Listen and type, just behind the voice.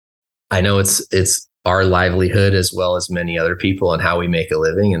I know it's our livelihood as well as many other people and how we make a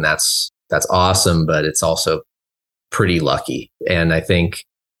living. And that's awesome, but it's also pretty lucky. And I think,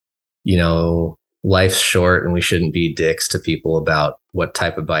 life's short and we shouldn't be dicks to people about what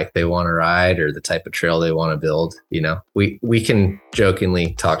type of bike they want to ride or the type of trail they want to build. We can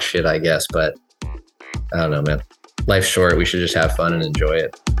jokingly talk shit, I guess, but I don't know, man. Life's short. We should just have fun and enjoy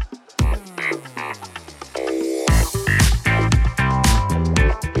it.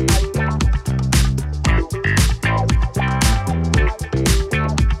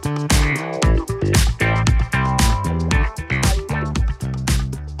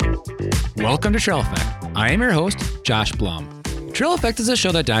 Welcome to Trail Effect. I am your host, Josh Blum. Trail Effect is a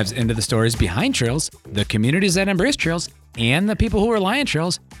show that dives into the stories behind trails, the communities that embrace trails, and the people who rely on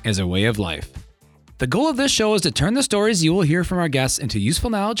trails as a way of life. The goal of this show is to turn the stories you will hear from our guests into useful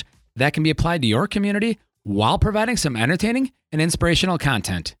knowledge that can be applied to your community while providing some entertaining and inspirational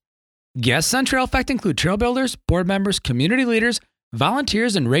content. Guests on Trail Effect include trail builders, board members, community leaders,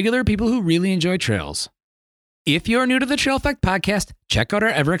 volunteers, and regular people who really enjoy trails. If you're new to the Trail Effect podcast, check out our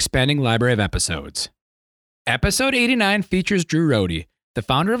ever-expanding library of episodes. Episode 89 features Drew Rohde, the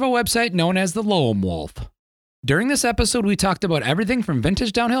founder of a website known as the Loam Wolf. During this episode, we talked about everything from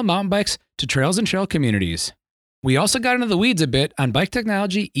vintage downhill mountain bikes to trails and trail communities. We also got into the weeds a bit on bike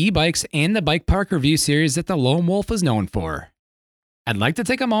technology, e-bikes, and the bike park review series that the Loam Wolf is known for. I'd like to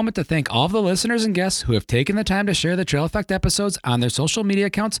take a moment to thank all of the listeners and guests who have taken the time to share the Trail Effect episodes on their social media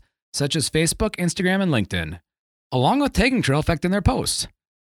accounts such as Facebook, Instagram, and LinkedIn, along with tagging Trail Effect in their posts.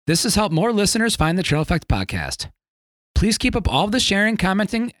 This has helped more listeners find the Trail Effect podcast. Please keep up all of the sharing,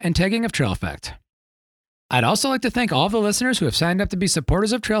 commenting, and tagging of Trail Effect. I'd also like to thank all of the listeners who have signed up to be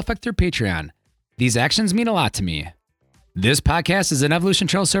supporters of Trail Effect through Patreon. These actions mean a lot to me. This podcast is an Evolution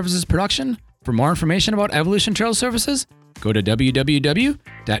Trail Services production. For more information about Evolution Trail Services, go to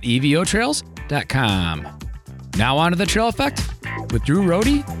www.evotrails.com. Now on to the Trail Effect with Drew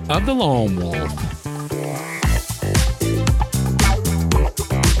Rohde of the Loam Wolf.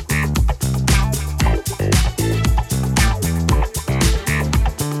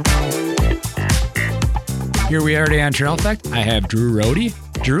 Here we are today on Trail Effect. I have Drew Rohde.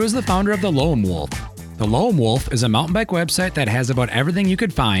 Drew is the founder of the Loam Wolf. The Loam Wolf is a mountain bike website that has about everything you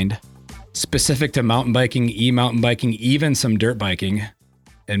could find specific to mountain biking, e-mountain biking, even some dirt biking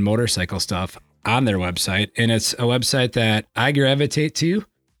and motorcycle stuff on their website. And it's a website that I gravitate to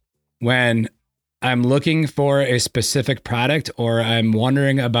when I'm looking for a specific product or I'm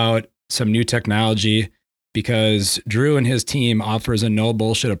wondering about some new technology, because Drew and his team offers a no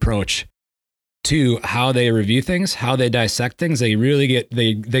bullshit approach to how they review things, how they dissect things. They really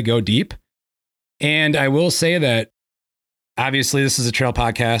they go deep. And I will say that obviously this is a trail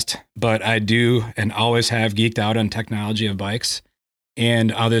podcast, but I do and always have geeked out on technology of bikes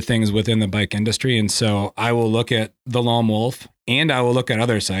and other things within the bike industry. And so I will look at the Loam Wolf and I will look at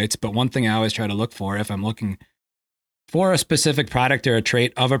other sites. But one thing I always try to look for if I'm looking for a specific product or a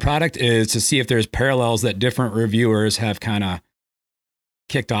trait of a product is to see if there's parallels that different reviewers have kind of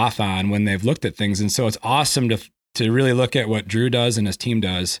kicked off on when they've looked at things. And so it's awesome to really look at what Drew does and his team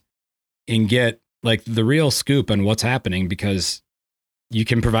does and get like the real scoop on what's happening, because you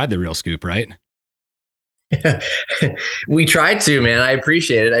can provide the real scoop, right? We tried to, man. I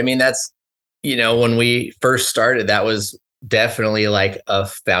appreciate it. I mean, that's, when we first started, that was definitely like a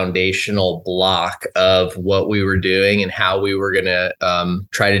foundational block of what we were doing and how we were going to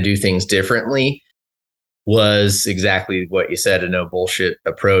try to do things differently. Was exactly what you said, a no bullshit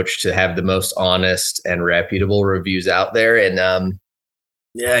approach to have the most honest and reputable reviews out there. And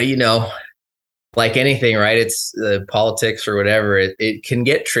like anything, right? It's politics or whatever. It can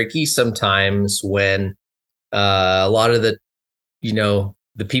get tricky sometimes when a lot of the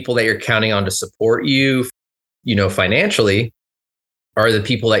people that you're counting on to support you, financially are the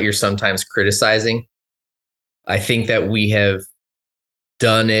people that you're sometimes criticizing. I think that we have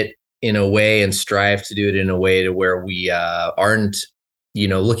done it in a way and strive to do it in a way to where we aren't,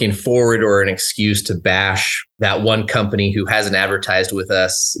 looking forward or an excuse to bash that one company who hasn't advertised with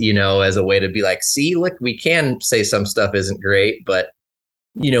us, as a way to be like, see, look, we can say some stuff isn't great, but,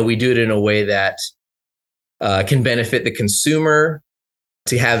 we do it in a way that can benefit the consumer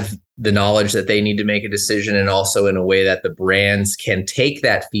to have the knowledge that they need to make a decision, and also in a way that the brands can take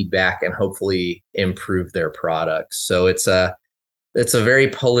that feedback and hopefully improve their products. So it's a very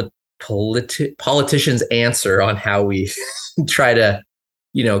politician's answer on how we try to,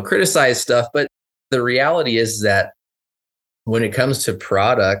 criticize stuff. But the reality is that when it comes to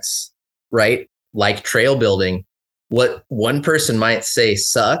products, right, like trail building, what one person might say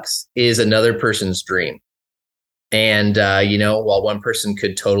sucks is another person's dream. And, while one person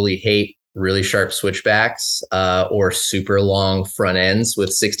could totally hate really sharp switchbacks or super long front ends with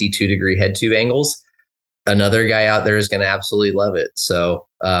 62-degree head tube angles, another guy out there is going to absolutely love it. So,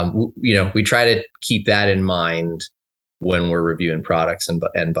 we try to keep that in mind when we're reviewing products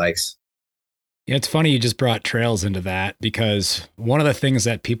and bikes. Yeah, it's funny you just brought trails into that, because one of the things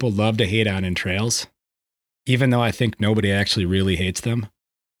that people love to hate on in trails, even though I think nobody actually really hates them,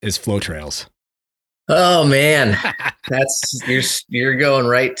 is flow trails. Oh man, you're going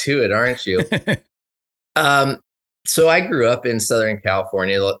right to it, aren't you? So I grew up in Southern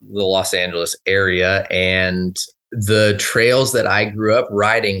California, the Los Angeles area, and the trails that I grew up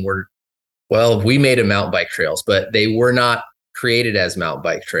riding we made them mountain bike trails, but they were not created as mountain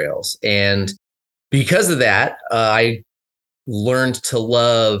bike trails. And because of that, I learned to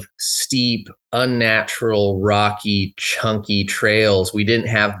love steep, unnatural, rocky, chunky trails. We didn't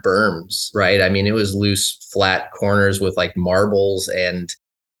have berms, right? I mean, it was loose, flat corners with like marbles, and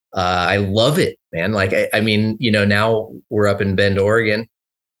I love it, man. Like, now we're up in Bend, Oregon.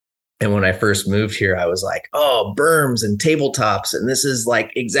 And when I first moved here, I was like, oh, berms and tabletops. And this is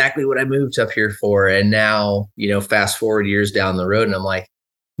like exactly what I moved up here for. And now, fast forward years down the road, and I'm like,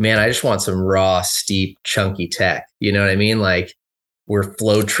 man, I just want some raw, steep, chunky tech. You know what I mean? Like, we're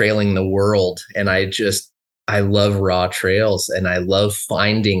flow trailing the world. And I love raw trails, and I love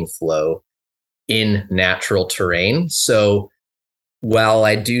finding flow in natural terrain. So while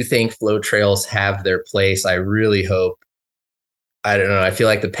I do think flow trails have their place, I really hope, I don't know, I feel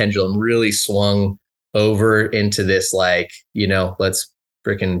like the pendulum really swung over into this, like, let's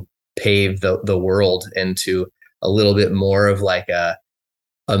freaking pave the world into a little bit more of like a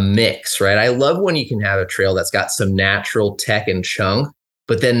mix, right? I love when you can have a trail that's got some natural tech and chunk,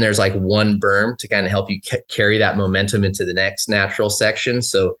 but then there's like one berm to kind of help you carry that momentum into the next natural section.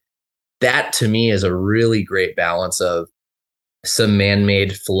 So that to me is a really great balance of some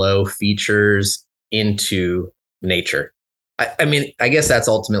man-made flow features into nature. I guess that's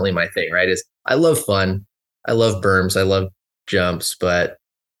ultimately my thing, right? Is I love fun. I love berms. I love jumps, but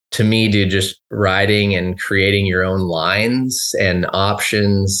to me, dude, just riding and creating your own lines and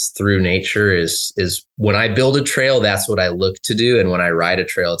options through nature is when I build a trail, that's what I look to do. And when I ride a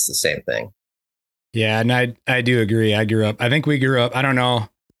trail, it's the same thing. Yeah. And I do agree. I think we grew up, I don't know,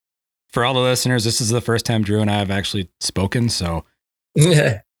 for all the listeners, this is the first time Drew and I have actually spoken. So,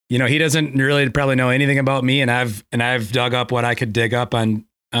 he doesn't really probably know anything about me, and I've dug up what I could dig up on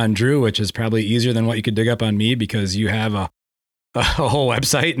Drew, which is probably easier than what you could dig up on me, because you have a whole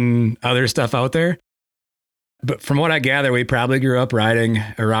website and other stuff out there. But from what I gather, we probably grew up riding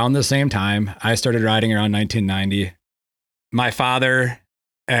around the same time. I started riding around 1990. My father,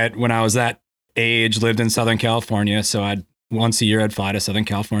 when I was that age, lived in Southern California. So once a year, I'd fly to Southern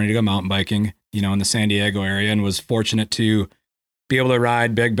California to go mountain biking, in the San Diego area, and was fortunate to be able to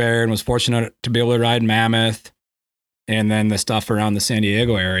ride Big Bear, and was fortunate to be able to ride Mammoth, and then the stuff around the San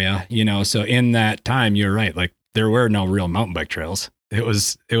Diego area, so in that time, you're right. Like, there were no real mountain bike trails. It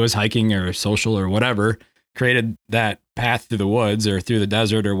was hiking or social or whatever created that path through the woods or through the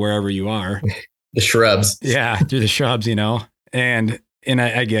desert or wherever you are. The shrubs. Yeah. Through the shrubs, and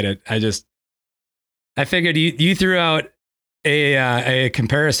I get it. I figured you threw out a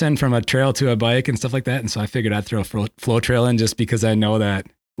comparison from a trail to a bike and stuff like that. And so I figured I'd throw a flow trail in, just because I know that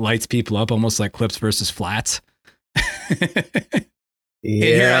lights people up, almost like clips versus flats. Yeah.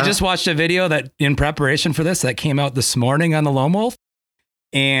 Here, I just watched a video that in preparation for this that came out this morning on the Loam Wolf.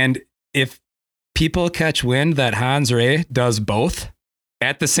 And if people catch wind that Hans Ray does both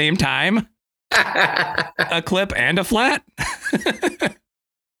at the same time, a clip and a flat.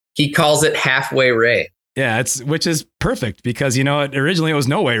 He calls it halfway Ray. Yeah, which is perfect, because originally it was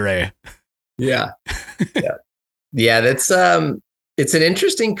no way Ray. Yeah. Yeah, that's it's an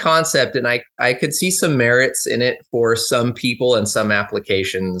interesting concept, and I could see some merits in it for some people and some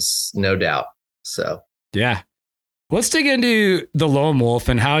applications, no doubt. So yeah, let's dig into the Loam Wolf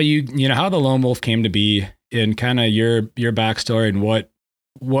and how how the Loam Wolf came to be, and kind of your backstory and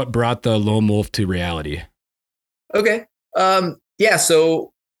what brought the Loam Wolf to reality. Okay. Yeah.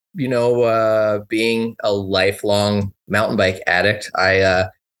 So being a lifelong mountain bike addict, I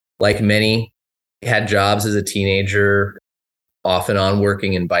like many had jobs as a teenager, off and on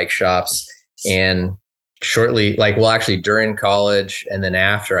working in bike shops, and shortly, during college and then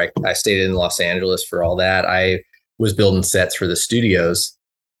after, I stayed in Los Angeles for all that. I was building sets for the studios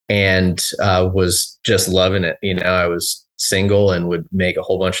and was just loving it. I was single and would make a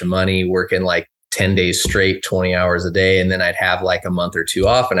whole bunch of money working like 10 days straight, 20 hours a day. And then I'd have like a month or two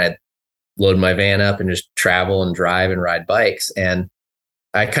off, and I'd load my van up and just travel and drive and ride bikes. And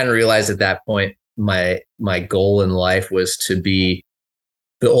I kind of realized at that point, my goal in life was to be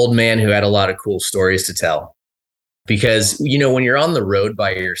the old man who had a lot of cool stories to tell. Because, when you're on the road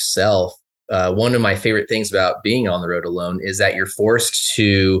by yourself, one of my favorite things about being on the road alone is that you're forced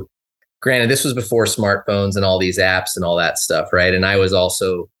to, granted, this was before smartphones and all these apps and all that stuff, right? And I was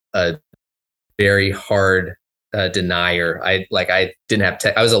also a very hard denier. I didn't have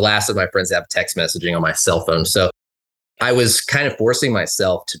I was the last of my friends to have text messaging on my cell phone. So I was kind of forcing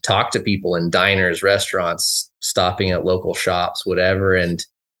myself to talk to people in diners, restaurants, stopping at local shops, whatever. And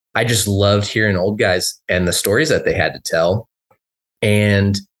I just loved hearing old guys and the stories that they had to tell.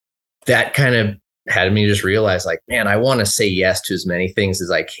 And that kind of had me just realize, like, man, I want to say yes to as many things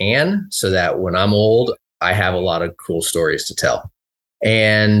as I can so that when I'm old, I have a lot of cool stories to tell.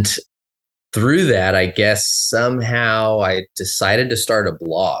 And through that, I guess somehow I decided to start a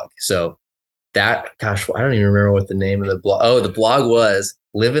blog. So I don't even remember what the name of the blog. Oh, the blog was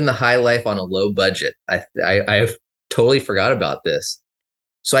Living the High Life on a Low Budget. I've totally forgot about this.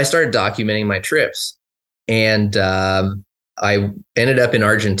 So I started documenting my trips, and I ended up in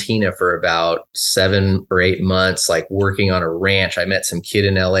Argentina for about 7 or 8 months, like working on a ranch. I met some kid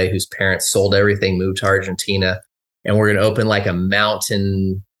in LA whose parents sold everything, moved to Argentina, and we're going to open like a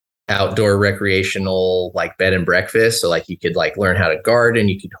mountain outdoor recreational like bed and breakfast. So like you could like learn how to garden,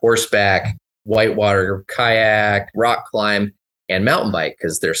 you could horseback, whitewater kayak, rock climb, and mountain bike,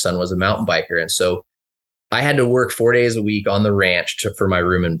 because their son was a mountain biker. And so I had to work 4 days a week on the ranch for my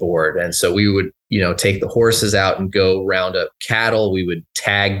room and board. And so we would, take the horses out and go round up cattle. We would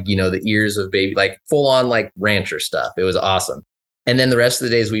tag, the ears of baby, like full on like rancher stuff. It was awesome. And then the rest of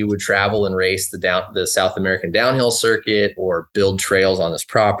the days we would travel and race the South American downhill circuit or build trails on this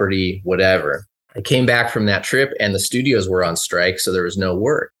property, whatever. I came back from that trip and the studios were on strike, so there was no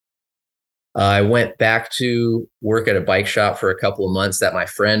work. I went back to work at a bike shop for a couple of months that my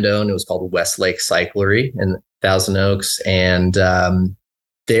friend owned. It was called Westlake Cyclery in Thousand Oaks. And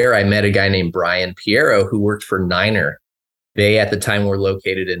there I met a guy named Brian Piero who worked for Niner. They at the time were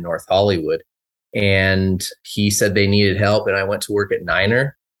located in North Hollywood. And he said they needed help. And I went to work at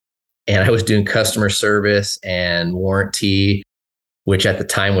Niner, and I was doing customer service and warranty, which at the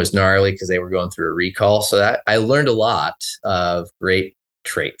time was gnarly because they were going through a recall. So that I learned a lot of great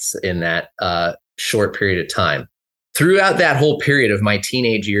traits in that short period of time. Throughout that whole period of my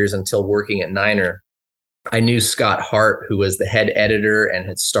teenage years until working at Niner, I knew Scott Hart, who was the head editor and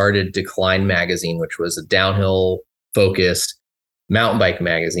had started Decline magazine, which was a downhill focused mountain bike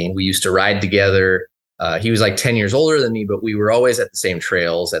magazine. We used to ride together. He was like 10 years older than me, but we were always at the same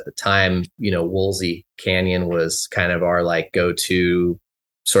trails. At the time, Woolsey Canyon was kind of our like go-to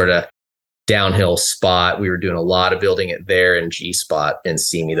sort of downhill spot. We were doing a lot of building it there, and G Spot and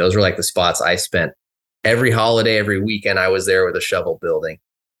Simi. Those were like the spots I spent every holiday, every weekend. I was there with a shovel building,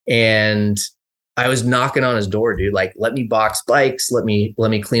 and I was knocking on his door, dude. Like, let me box bikes. Let me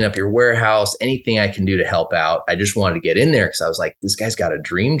clean up your warehouse. Anything I can do to help out. I just wanted to get in there because I was like, this guy's got a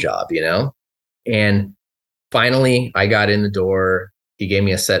dream job, And finally, I got in the door. He gave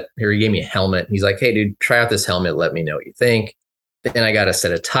me he gave me a helmet. He's like, hey, dude, try out this helmet. Let me know what you think. Then I got a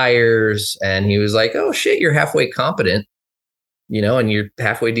set of tires, and he was like, oh shit, you're halfway competent, and you're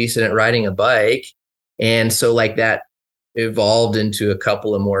halfway decent at riding a bike. And so like that evolved into a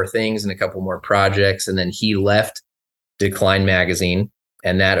couple of more things and a couple more projects. And then he left Decline magazine,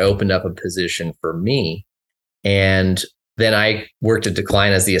 and that opened up a position for me. And then I worked at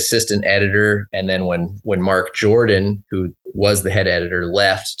Decline as the assistant editor. And then when Mark Jordan, who was the head editor,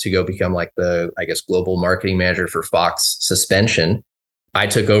 left to go become like the, I guess, global marketing manager for Fox Suspension, I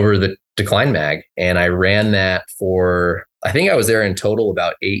took over the Decline mag, and I ran that for, I think I was there in total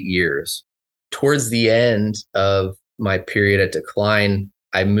about 8 years. Towards the end of my period at Decline,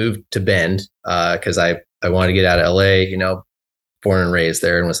 I moved to Bend because I wanted to get out of LA, born and raised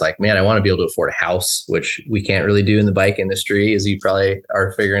there, and was like, man, I want to be able to afford a house, which we can't really do in the bike industry, as you probably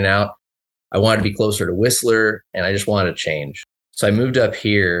are figuring out. I wanted to be closer to Whistler, and I just wanted to change. So I moved up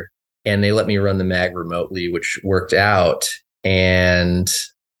here, and they let me run the mag remotely, which worked out. And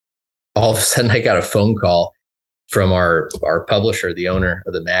all of a sudden I got a phone call from our publisher, the owner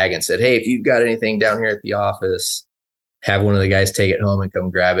of the mag, and said, hey, if you've got anything down here at the office, have one of the guys take it home and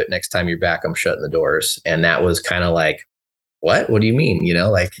come grab it. Next time you're back, I'm shutting the doors. And that was kind of like, what do you mean?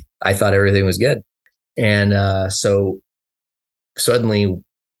 Like I thought everything was good. And so suddenly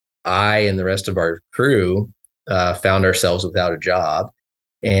I and the rest of our crew found ourselves without a job.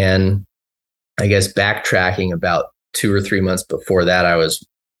 And I guess backtracking about 2 or 3 months before that, I was,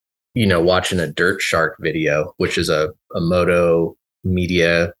 watching a Dirt Shark video, which is a moto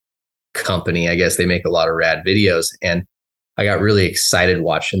media company. I guess they make a lot of rad videos. And I got really excited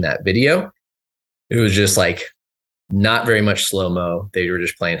watching that video. It was just like not very much slow-mo. They were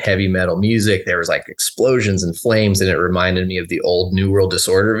just playing heavy metal music. There was like explosions and flames, and it reminded me of the old New World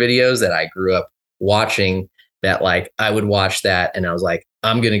Disorder videos that I grew up watching, that like I would watch that and I was like,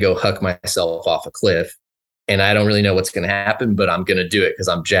 I'm going to go huck myself off a cliff. And I don't really know what's going to happen, but I'm going to do it because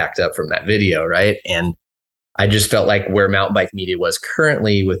I'm jacked up from that video. Right. And I just felt like where mountain bike media was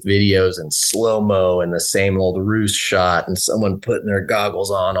currently, with videos and slow-mo and the same old roost shot and someone putting their goggles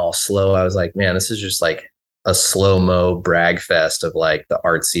on all slow. I was like, man, this is just like a slow-mo brag fest of like the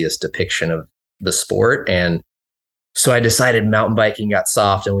artsiest depiction of the sport. And so I decided mountain biking got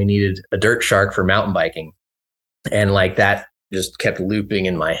soft and we needed a dirt shark for mountain biking. And like that just kept looping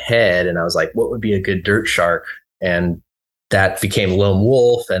in my head. And I was like, what would be a good dirt shark? And that became Loam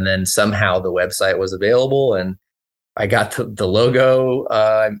Wolf. And then somehow the website was available and I got the logo.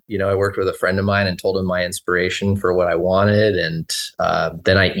 I worked with a friend of mine and told him my inspiration for what I wanted. And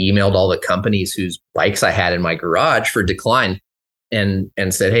then I emailed all the companies whose bikes I had in my garage for decline and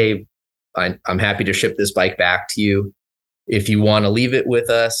said, hey, I'm happy to ship this bike back to you. If you want to leave it with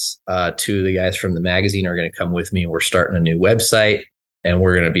us, two of the guys from the magazine are going to come with me. We're starting a new website and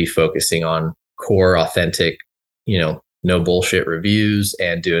we're going to be focusing on core, authentic, no bullshit reviews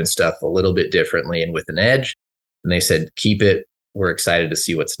and doing stuff a little bit differently and with an edge. And they said, keep it. We're excited to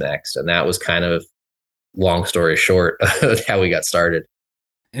see what's next. And that was kind of, long story short, how we got started.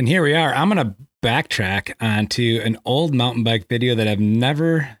 And here we are. I'm going to backtrack onto an old mountain bike video that I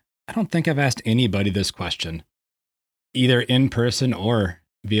don't think I've asked anybody this question, either in person or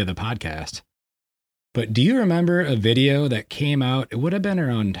via the podcast. But do you remember a video that came out? It would have been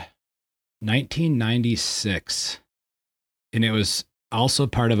around 1996. And it was also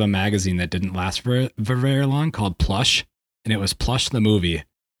part of a magazine that didn't last for very long called Plush. And it was Plush the movie.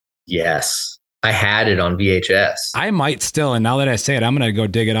 Yes. I had it on VHS. I might still. And now that I say it, I'm going to go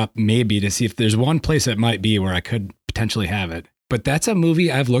dig it up maybe to see if there's one place it might be where I could potentially have it. But that's a movie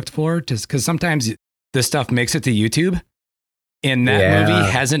I've looked for just because sometimes this stuff makes it to YouTube. And that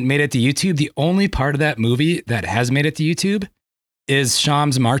movie hasn't made it to YouTube. The only part of that movie that has made it to YouTube is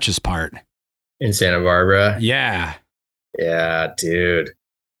Sham's Marches part. In Santa Barbara? Yeah. Yeah, dude.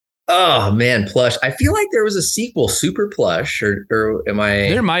 Oh, man, Plush. I feel like there was a sequel, Super Plush, or am I?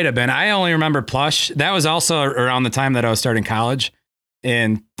 There might have been. I only remember Plush. That was also around the time that I was starting college,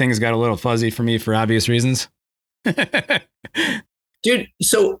 and things got a little fuzzy for me for obvious reasons. Dude,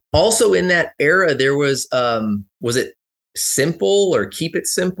 so also in that era, there was it Simple or Keep It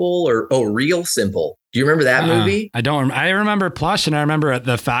Simple or Real Simple? Do you remember that movie? I don't. I remember Plush, and I remember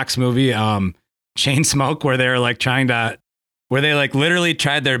the Fox movie, Chain Smoke, where they were like where they like literally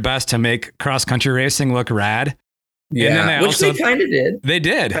tried their best to make cross country racing look rad. Yeah, and then they kind of did. They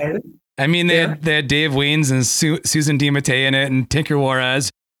did. Kinda. I mean, they had Dave Weens and Susan DiMattei in it and Tinker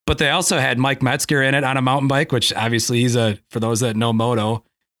Juarez, but they also had Mike Metzger in it on a mountain bike, which obviously for those that know moto,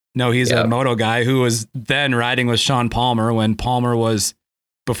 he's a moto guy who was then riding with Sean Palmer when Palmer was,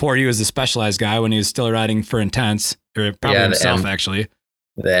 before he was the Specialized guy, when he was still riding for Intense, or probably himself actually.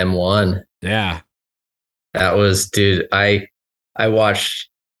 The M1. Yeah. That was, dude, I watched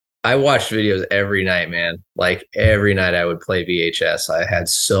videos every night, man. Like every night I would play VHS. I had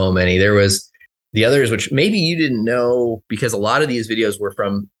so many. There was the others, which maybe you didn't know because a lot of these videos were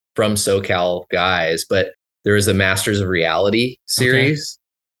from SoCal guys, but there was the Masters of Reality series.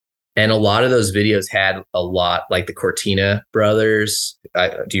 Okay. And a lot of those videos had a lot, like the Cortina brothers.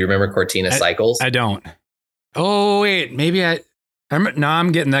 Do you remember Cortina Cycles? I don't. Oh, wait, maybe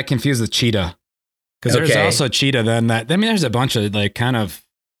I'm getting that confused with Cheetah. Because there's also Cheetah then there's a bunch of like kind of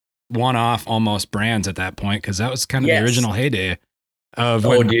one-off almost brands at that point, because that was kind of the original heyday of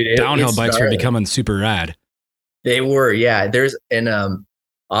when downhill bikes were becoming super rad. They were, yeah. There's, and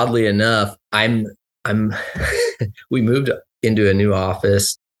oddly enough, we moved into a new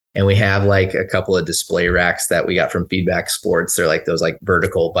office and we have like a couple of display racks that we got from Feedback Sports. They're like those like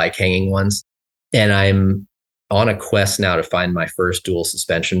vertical bike hanging ones. And I'm on a quest now to find my first dual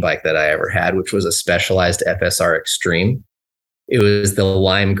suspension bike that I ever had, which was a Specialized FSR Extreme. It was the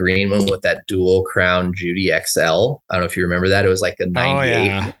lime green one with that dual crown Judy XL. I don't know if you remember that. It was like a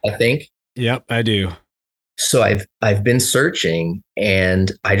 98, I think. Yep, I do. So I've been searching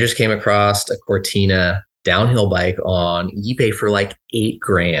and I just came across a Cortina downhill bike on eBay for like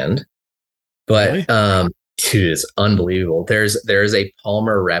 $8,000. But really? Dude, it's unbelievable. There's a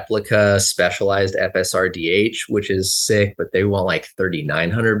Palmer replica Specialized FSR DH, which is sick, but they want like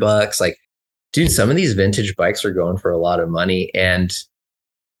 $3,900. Like, dude, some of these vintage bikes are going for a lot of money. And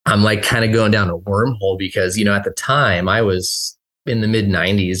I'm like kind of going down a wormhole because, at the time I was in the mid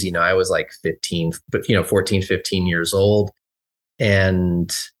 90s, I was like 14, 15 years old.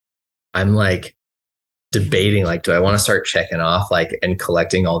 And I'm like, debating, like, do I want to start checking off like and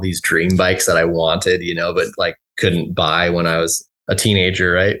collecting all these dream bikes that I wanted, but like couldn't buy when I was a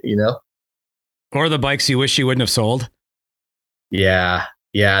teenager, right? Or the bikes you wish you wouldn't have sold. Yeah.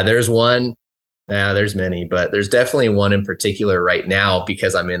 Yeah. There's one. Yeah, there's many, but there's definitely one in particular right now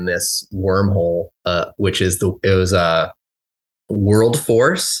because I'm in this wormhole, which is it was World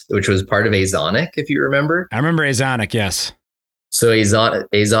Force, which was part of Azonic, if you remember. I remember Azonic, yes. So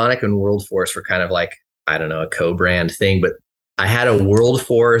Azonic and World Force were kind of like, I don't know, a co-brand thing, but I had a World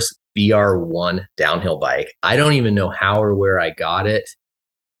Force BR1 downhill bike. I don't even know how or where I got it,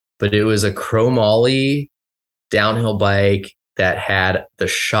 but it was a chromoly downhill bike that had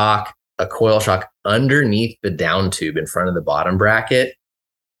a coil shock underneath the down tube in front of the bottom bracket,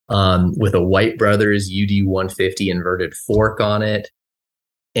 with a White Brothers UD 150 inverted fork on it.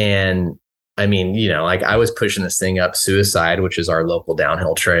 And I mean, like I was pushing this thing up Suicide, which is our local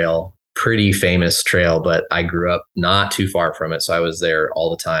downhill trail, pretty famous trail, but I grew up not too far from it. So I was there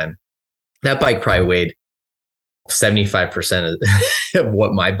all the time. That bike probably weighed 75% of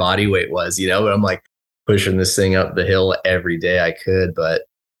what my body weight was, but I'm like pushing this thing up the hill every day I could. But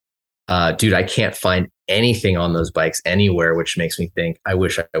dude, I can't find anything on those bikes anywhere, which makes me think I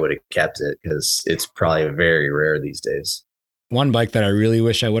wish I would have kept it because it's probably very rare these days. One bike that I really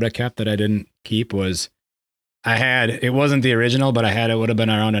wish I would have kept that I didn't keep was it wasn't the original, but it would have been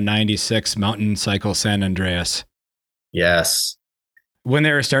around a 96 Mountain Cycle San Andreas. Yes. When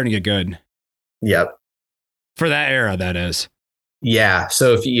they were starting to get good. Yep. For that era, that is. Yeah.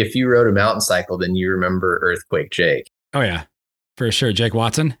 So if you rode a mountain cycle, then you remember Earthquake Jake. Oh, yeah. For sure. Jake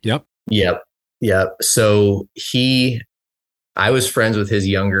Watson. Yep. Yep. So I was friends with his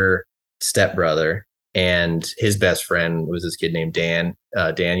younger stepbrother, and his best friend was this kid named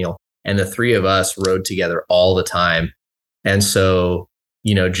Daniel. And the three of us rode together all the time. And so,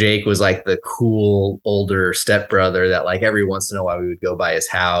 Jake was like the cool older stepbrother that like every once in a while we would go by his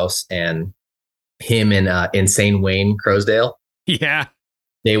house, and him and Insane Wayne Crosdale. Yeah.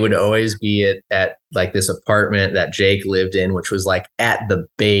 They would always be at like this apartment that Jake lived in, which was like at the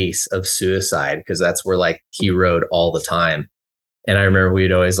base of Suicide, because that's where like he rode all the time. And I remember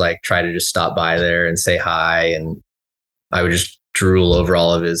we'd always like try to just stop by there and say hi. And I would just drool over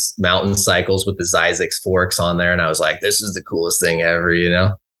all of his mountain cycles with the Zyzix forks on there. And I was like, this is the coolest thing ever,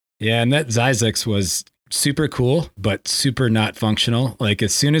 Yeah. And that Zyzix was super cool, but super not functional. Like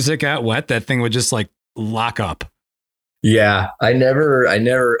as soon as it got wet, that thing would just like lock up. Yeah, I never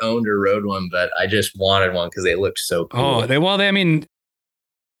owned or rode one, but I just wanted one because they looked so cool. I mean,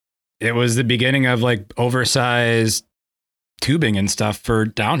 it was the beginning of like oversized tubing and stuff for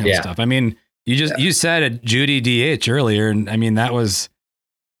downhill stuff. I mean, you said a Judy DH earlier, and I mean that would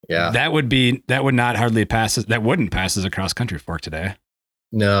not hardly pass. That wouldn't pass as a cross country fork today.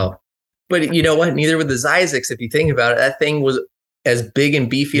 No, but you know what? Neither would the Zyzix. If you think about it, that thing was as big and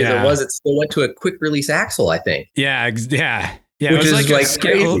beefy as it was. It still went to a quick release axle, I think. Yeah. Which it was like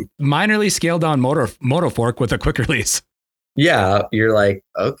minorly scaled down moto fork with a quick release. Yeah, you're like,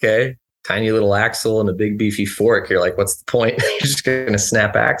 okay, tiny little axle and a big beefy fork. You're like, what's the point? You're just gonna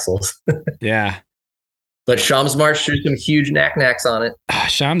snap axles. Yeah. But Shams March threw some huge knack-knacks on it.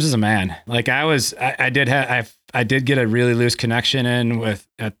 Shams is a man. Like I did get a really loose connection in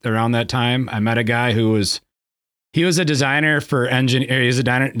around that time. I met a guy who was a designer for engineer. He's a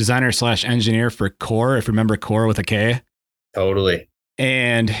designer / engineer for Core. If you remember Core with a K. Totally.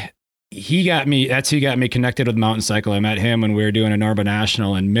 And he got me connected with Mountain Cycle. I met him when we were doing a Norba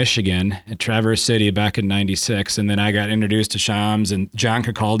National in Michigan at Traverse City back in '96. And then I got introduced to Shams and John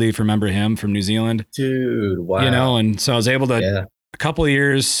Cicaldi, if you remember him from New Zealand. Dude, wow. And so I was able to, a couple of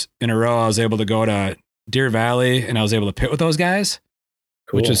years in a row, I was able to go to Deer Valley and I was able to pit with those guys,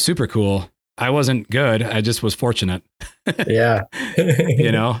 which was super cool. I wasn't good. I just was fortunate. Yeah.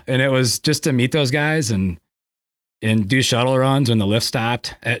 And it was just to meet those guys and do shuttle runs when the lift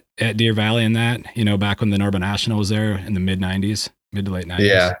stopped at Deer Valley and that, back when the Norba National was there in the mid to late 90s.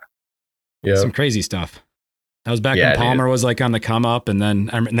 Yeah. Yeah. Some crazy stuff. That was back when Palmer was like on the come up and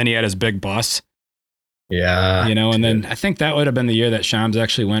then he had his big bus. Yeah. And then I think that would have been the year that Shams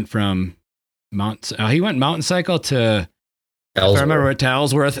actually went from he went mountain cycle to Ellsworth. I remember to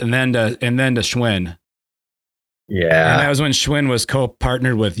Ellsworth and then to Schwinn. Yeah. And that was when Schwinn was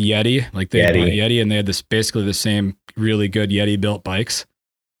co-partnered with Yeti. Like they bought Yeti and they had basically the same really good Yeti built bikes.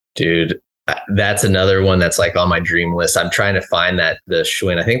 Dude, that's another one that's like on my dream list. I'm trying to find the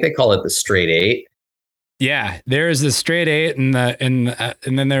Schwinn. I think they call it the Straight 8. Yeah, there is the Straight 8 and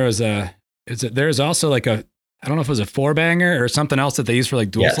then there was there's also like I don't know if it was a 4-banger or something else that they use for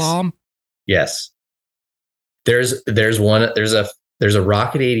like dual slalom. Yes. There's a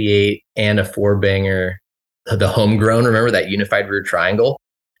Rocket 88 and a 4-banger the homegrown. Remember that unified rear triangle?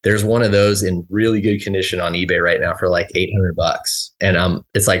 There's one of those in really good condition on eBay right now for like $800. And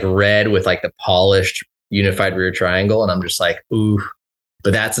it's like red with like the polished unified rear triangle. And I'm just like, ooh,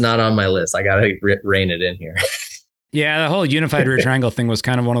 but that's not on my list. I got to rein it in here. Yeah, the whole unified rear triangle thing was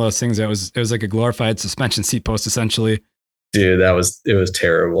kind of one of those things that it was like a glorified suspension seat post, essentially. Dude, it was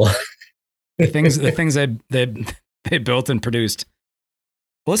terrible. the things they built and produced.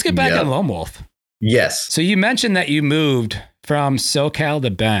 Well, let's get back on Lone Wolf. Yes. So you mentioned that you moved from SoCal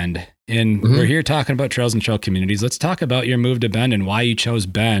to Bend, and we're here talking about trails and trail communities. Let's talk about your move to Bend and why you chose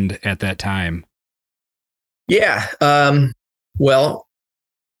Bend at that time. Yeah. Well,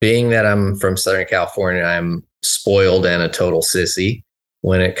 being that I'm from Southern California, I'm spoiled and a total sissy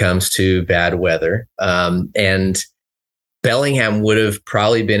when it comes to bad weather. And Bellingham would have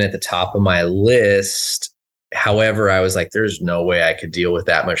probably been at the top of my list. However, I was like, there's no way I could deal with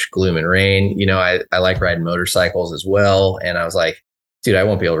that much gloom and rain. You know, I like riding motorcycles as well. And I was like, dude, I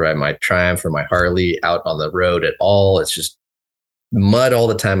won't be able to ride my Triumph or my Harley out on the road at all. It's just mud all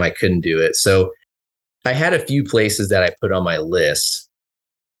the time. I couldn't do it. So I had a few places that I put on my list.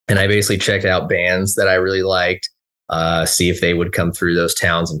 And I basically checked out bands that I really liked, see if they would come through those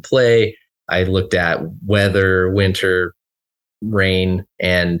towns and play. I looked at weather, winter, rain,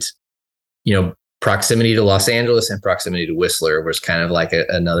 and, you know, proximity to Los Angeles and proximity to Whistler was kind of like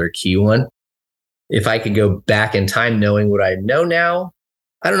another key one. If I could go back in time knowing what I know now,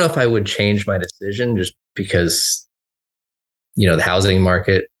 I don't know if I would change my decision just because, you know, the housing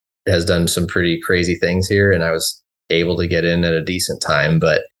market has done some pretty crazy things here and I was able to get in at a decent time.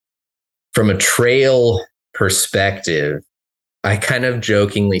 But from a trail perspective, I kind of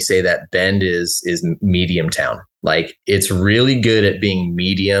jokingly say that Bend is medium town. Like it's really good at being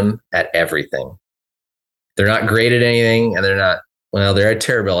medium at everything. They're not great at anything and they're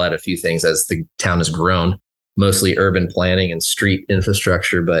terrible at a few things as the town has grown, mostly urban planning and street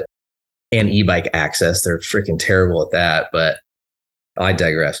infrastructure, and e-bike access. They're freaking terrible at that, but I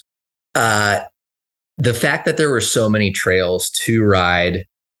digress. The fact that there were so many trails to ride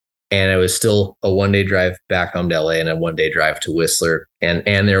and it was still a one-day drive back home to LA and a one-day drive to Whistler. And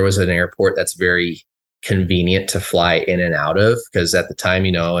there was an airport that's very convenient to fly in and out of because at the time,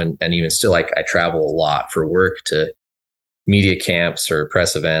 you know, and even still, like I travel a lot for work to media camps or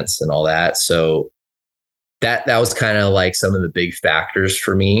press events and all that. So that was kind of like some of the big factors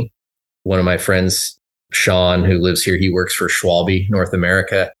for me. One of my friends, Sean, who lives here, he works for Schwalbe, North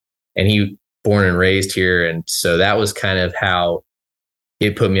America, and he born and raised here. And so that was kind of how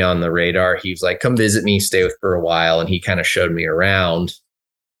it put me on the radar. He was like, come visit me, stay with for a while. And he kind of showed me around.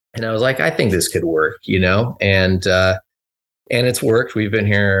 And I was like, I think this could work, you know? And it's worked. We've been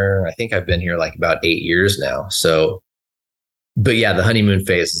here, I think I've been here like about 8 years now. So, but yeah, the honeymoon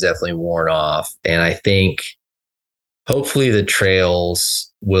phase is definitely worn off. And I think hopefully the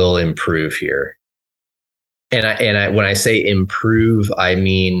trails will improve here. And I when I say improve, I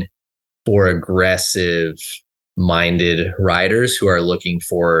mean for aggressive minded riders who are looking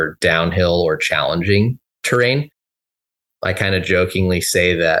for downhill or challenging terrain. I kind of jokingly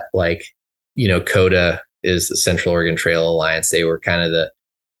say that, like, you know, COTA is the Central Oregon Trail Alliance. They were kind of the,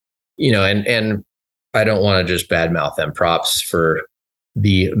 you know, and I don't want to just badmouth them. Props for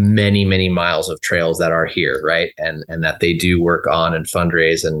the many, many miles of trails that are here, right? And that they do work on and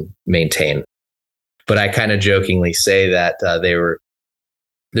fundraise and maintain. But I kind of jokingly say that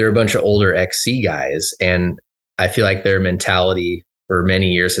they're a bunch of older XC guys, and I feel like their mentality for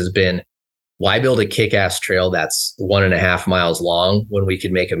many years has been, why build a kick-ass trail that's 1.5 miles long when we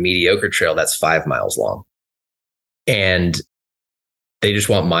could make a mediocre trail that's 5 miles long? And they just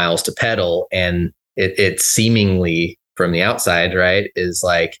want miles to pedal. And it seemingly from the outside, right, is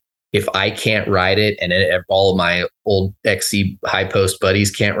like, if I can't ride it and all of my old XC high post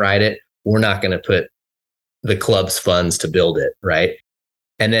buddies can't ride it, we're not going to put the club's funds to build it, right?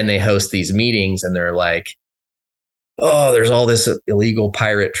 And then they host these meetings and they're like, oh, there's all this illegal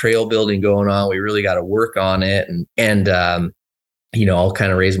pirate trail building going on. We really got to work on it. And you know, I'll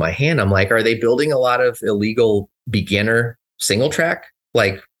kind of raise my hand. I'm like, are they building a lot of illegal beginner single track,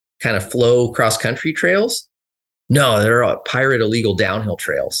 like kind of flow cross country trails? No, they're all pirate illegal downhill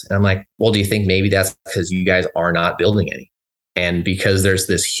trails. And I'm like, well, do you think maybe that's because you guys are not building any? And because there's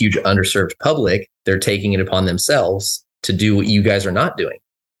this huge underserved public, they're taking it upon themselves to do what you guys are not doing.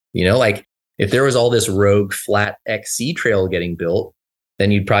 You know, like if there was all this rogue flat XC trail getting built,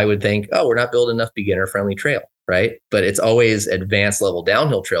 then you probably would think, oh, we're not building enough beginner friendly trail, right? But it's always advanced level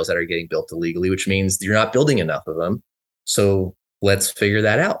downhill trails that are getting built illegally, which means you're not building enough of them. So let's figure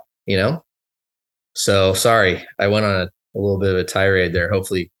that out, you know? So sorry, I went on a a little bit of a tirade there.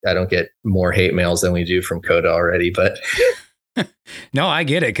 Hopefully I don't get more hate mails than we do from Coda already, but No, I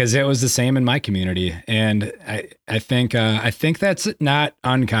get it because it was the same in my community, and I think that's not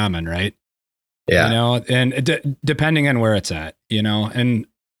uncommon, right? yeah. You know, and depending on where it's at, you know, and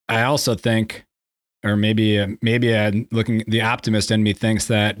I also think, or maybe I'm looking, the optimist in me thinks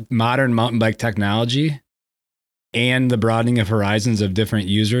that modern mountain bike technology and the broadening of horizons of different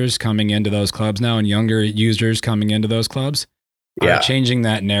users coming into those clubs now and younger users coming into those clubs are changing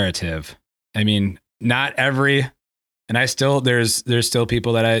that narrative. I mean, not every, and there's still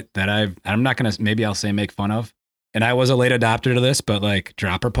people I'm not going to, maybe I'll say make fun of. And I was a late adopter to this, but like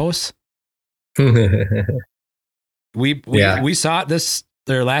dropper posts. We saw it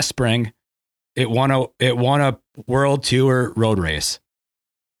their last spring. It won a world tour road race.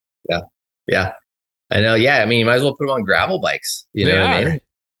 Yeah. Yeah. I know. Yeah. I mean, you might as well put them on gravel bikes. You know what I mean?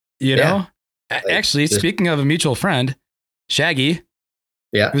 You know, actually, speaking of a mutual friend, Shaggy,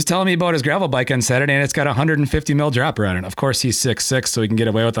 was telling me about his gravel bike on Saturday, and it's got a 150 mil dropper on it. Of course, he's 6'6", so he can get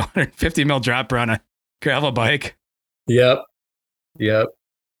away with a 150 mil dropper on a gravel bike. Yep.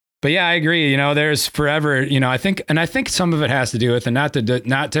 But yeah, I agree. You know, there's forever, you know, I think some of it has to do with, and not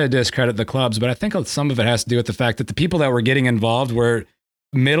to discredit the clubs, but I think some of it has to do with the fact that the people that were getting involved were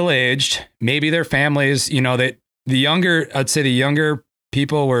middle-aged, maybe their families, you know, that I'd say the younger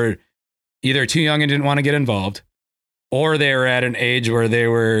people were either too young and didn't want to get involved, or they were at an age where they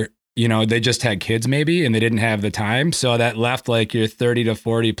were, you know, they just had kids maybe, and they didn't have the time. So that left like your 30 to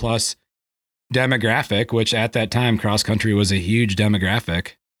 40 plus demographic, which at that time, cross country was a huge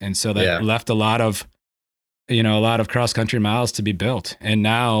demographic. And so that left a lot of cross country miles to be built. And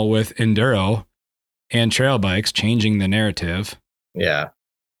now with enduro and trail bikes changing the narrative. Yeah.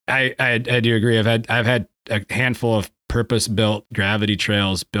 I do agree. I've had a handful of purpose built gravity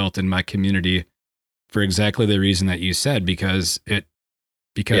trails built in my community for exactly the reason that you said, because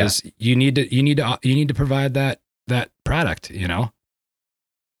you need to provide that product, you know?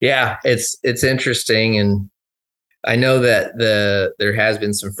 Yeah. It's interesting. And I know that there has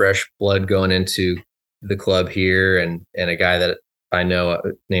been some fresh blood going into the club here, and a guy that I know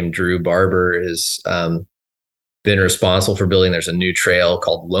named Drew Barber has been responsible for building. There's a new trail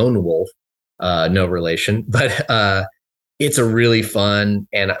called Lone Wolf, no relation, but it's a really fun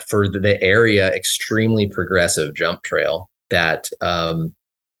and for the area extremely progressive jump trail that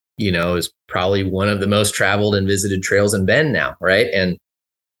you know is probably one of the most traveled and visited trails in Bend now, right?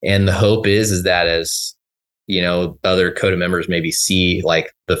 And the hope is that as you know, other Coda members maybe see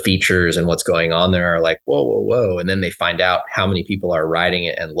like the features and what's going on there are like, whoa. And then they find out how many people are riding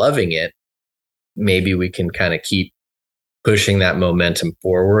it and loving it. Maybe we can kind of keep pushing that momentum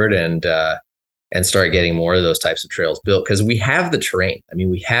forward and start getting more of those types of trails built, because we have the terrain. I mean,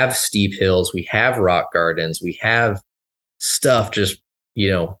 we have steep hills, we have rock gardens, we have stuff just, you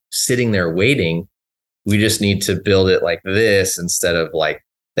know, sitting there waiting. We just need to build it like this instead of like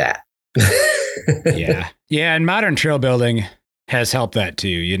that. Yeah. And modern trail building has helped that too,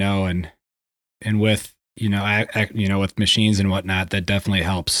 you know, and with, you know, with machines and whatnot, that definitely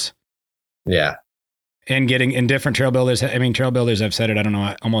helps. Yeah. And getting in different trail builders. I mean, trail builders, I've said it, I don't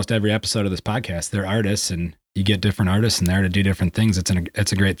know, almost every episode of this podcast, they're artists, and you get different artists in there to do different things.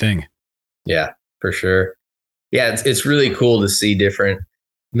 It's a great thing. Yeah, for sure. Yeah. It's really cool to see different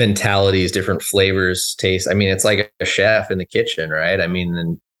mentalities, different flavors, taste. I mean, it's like a chef in the kitchen, right? I mean,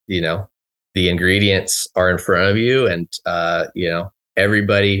 and you know, the ingredients are in front of you, and you know,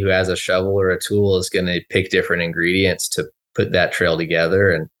 everybody who has a shovel or a tool is going to pick different ingredients to put that trail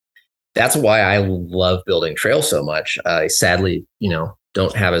together. And that's why I love building trails so much. I sadly, you know,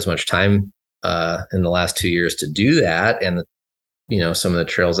 don't have as much time in the last 2 years to do that. And, you know, some of the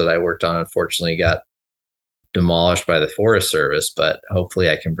trails that I worked on, unfortunately, got demolished by the Forest Service, but hopefully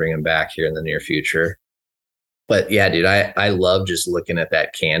I can bring them back here in the near future. But yeah, dude, I love just looking at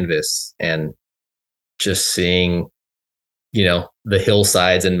that canvas and just seeing, you know, the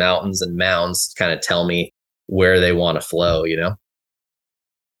hillsides and mountains and mounds kind of tell me where they want to flow, you know?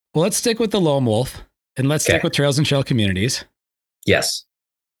 Well, let's stick with the Loam Wolf, and let's stick with trails and trail communities. Yes.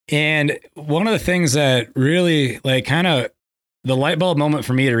 And one of the things that really like kind of the light bulb moment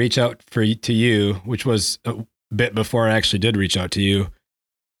for me to reach out to you, which was a bit before I actually did reach out to you,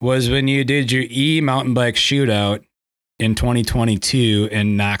 was when you did your mountain bike shootout in 2022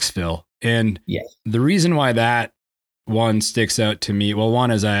 in Knoxville. And the reason why that one sticks out to me, well, one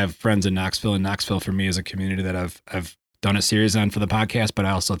is I have friends in Knoxville, and Knoxville for me is a community that I've done a series on for the podcast, but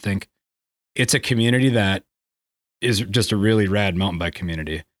I also think it's a community that is just a really rad mountain bike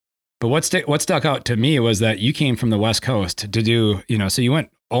community. But what stuck out to me was that you came from the West Coast to do, you know, so you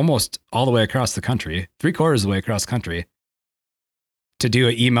went almost all the way across the country, 3/4 of the way across the country. to do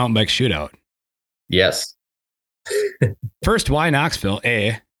an e-mountain bike shootout. Yes. First, why Knoxville?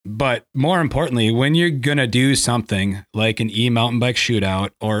 A, but more importantly, when you're going to do something like an e-mountain bike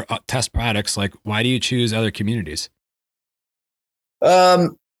shootout or test products, like why do you choose other communities?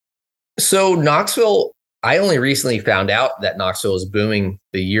 So Knoxville, I only recently found out that Knoxville was booming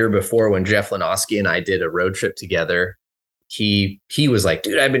the year before when Jeff Lenoski and I did a road trip together. He was like,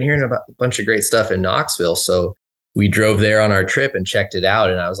 dude, I've been hearing about a bunch of great stuff in Knoxville. So we drove there on our trip and checked it out.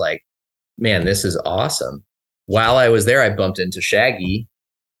 And I was like, man, this is awesome. While I was there, I bumped into Shaggy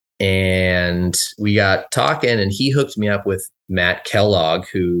and we got talking, and he hooked me up with Matt Kellogg,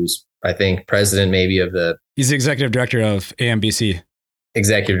 who's, I think, president maybe of the... He's the executive director of AMBC.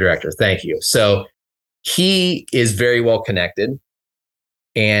 Executive director. Thank you. So he is very well connected.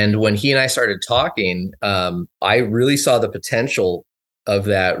 And when he and I started talking, I really saw the potential of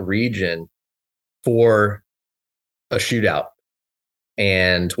that region for a shootout.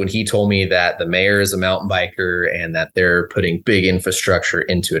 And when he told me that the mayor is a mountain biker and that they're putting big infrastructure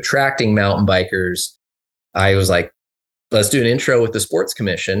into attracting mountain bikers, I was like, let's do an intro with the sports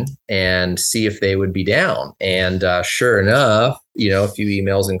commission and see if they would be down. And sure enough, a few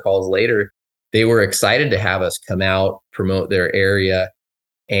emails and calls later, they were excited to have us come out, promote their area,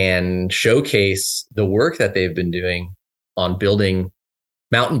 and showcase the work that they've been doing on building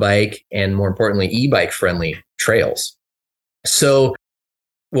mountain bike and, more importantly, e-bike friendly trails. So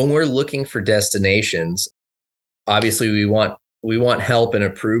when we're looking for destinations, obviously we want help and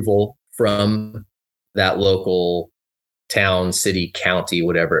approval from that local town, city, county,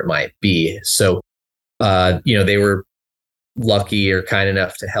 whatever it might be. So, they were lucky or kind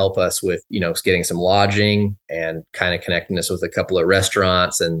enough to help us with, getting some lodging and kind of connecting us with a couple of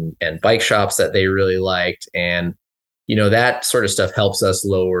restaurants and bike shops that they really liked. And, that sort of stuff helps us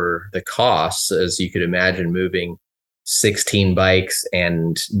lower the costs. As you could imagine, moving 16 bikes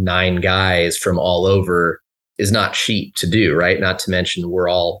and 9 guys from all over is not cheap to do, right? Not to mention we're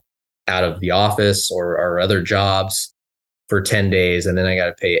all out of the office or our other jobs for 10 days. And then I got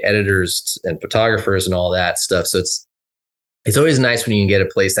to pay editors and photographers and all that stuff. So it's always nice when you can get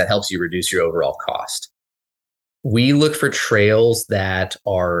a place that helps you reduce your overall cost. We look for trails that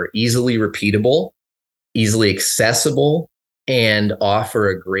are easily repeatable, easily accessible, and offer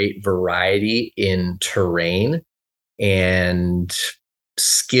a great variety in terrain and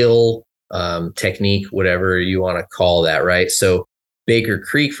skill, technique, whatever you want to call that, right? So Baker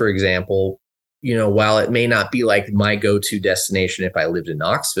Creek, for example, while it may not be like my go-to destination if I lived in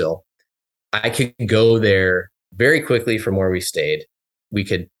Knoxville, I could go there very quickly from where we stayed. We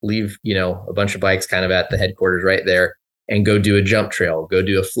could leave, a bunch of bikes kind of at the headquarters right there and go do a jump trail, go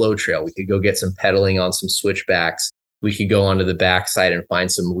do a flow trail. We could go get some pedaling on some switchbacks. We could go onto the backside and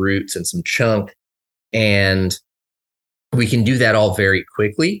find some roots and some chunk. And we can do that all very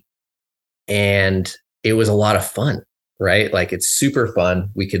quickly. And it was a lot of fun, right? Like, it's super fun.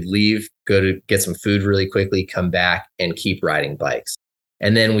 We could leave, go to get some food really quickly, come back and keep riding bikes.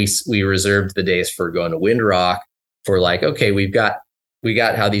 And then we reserved the days for going to Windrock for like, okay, we got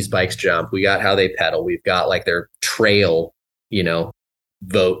how these bikes jump. We got how they pedal. We've got like their trail,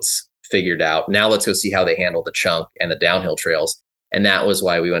 votes figured out. Now let's go see how they handle the chunk and the downhill trails. And that was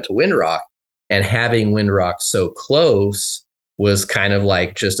why we went to Windrock. And having Windrock so close was kind of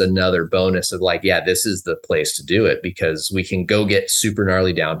like just another bonus of like, yeah, this is the place to do it, because we can go get super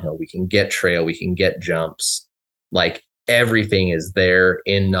gnarly downhill. We can get trail. We can get jumps. Like, everything is there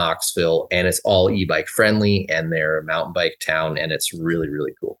in Knoxville, and it's all e-bike friendly, and they're a mountain bike town, and it's really,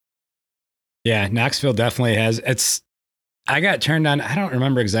 really cool. Yeah, Knoxville definitely has. I got turned on. I don't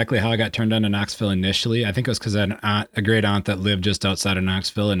remember exactly how I got turned on to Knoxville initially. I think it was because I had a great aunt that lived just outside of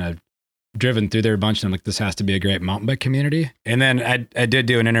Knoxville, and I've driven through there a bunch, and I'm like, this has to be a great mountain bike community. And then I did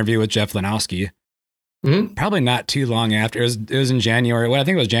do an interview with Jeff Lenoski. Mm-hmm. Probably not too long after. It was in January. Well, I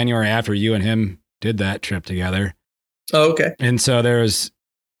think it was January after you and him did that trip together. Oh, okay. And so there was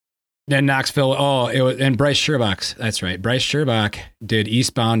in Knoxville. Oh, it was, and Bryce Scherbach. That's right. Bryce Scherbach did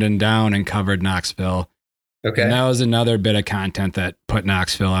Eastbound and Down and covered Knoxville. Okay. And that was another bit of content that put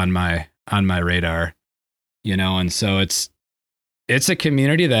Knoxville on my radar, and so it's a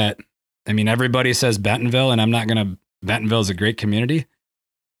community that, I mean, everybody says Bentonville, and Bentonville is a great community,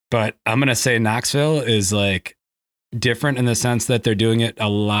 but I'm going to say Knoxville is like different in the sense that they're doing it a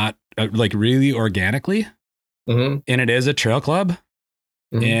lot, like really organically. Mm-hmm. And it is a trail club.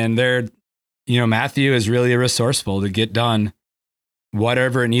 Mm-hmm. And they're, Matthew is really resourceful to get done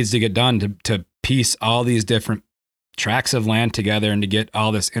whatever it needs to get done to piece all these different tracts of land together and to get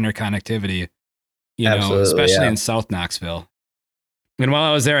all this interconnectivity, Absolutely, especially yeah. in South Knoxville. And while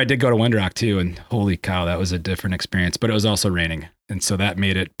I was there, I did go to Windrock too. And holy cow, that was a different experience, but it was also raining. And so that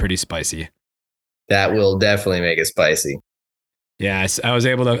made it pretty spicy. That will definitely make it spicy. Yeah. I was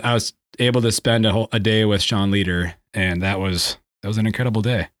able to spend a day with Sean Leader, and that was an incredible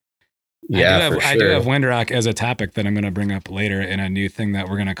day. Yeah, for sure. I do have Windrock as a topic that I'm going to bring up later in a new thing that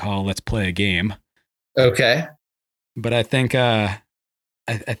we're going to call Let's Play a Game. Okay. But I think I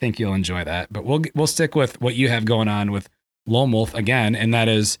think you'll enjoy that. But we'll stick with what you have going on with Loam Wolf again, and that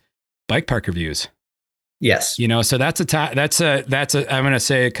is bike park reviews. Yes. So that's I'm going to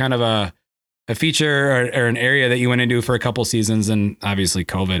say kind of a feature or an area that you went into for a couple seasons, and obviously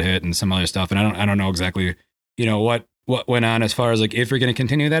COVID hit and some other stuff. And I don't know exactly, what went on as far as like, if you're going to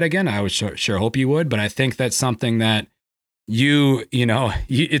continue that again. I would sure hope you would, but I think that's something that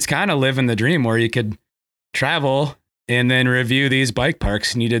it's kind of living the dream where you could travel and then review these bike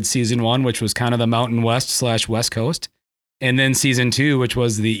parks. And you did season 1, which was kind of the Mountain West/West Coast. And then season 2, which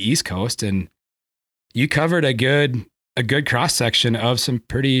was the East Coast. And you covered a good cross section of some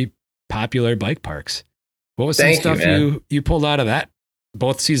pretty popular bike parks. What was some stuff you pulled out of that,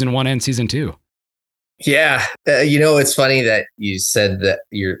 both season 1 and season 2? Yeah. It's funny that you said that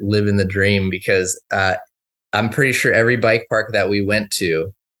you're living the dream, because I'm pretty sure every bike park that we went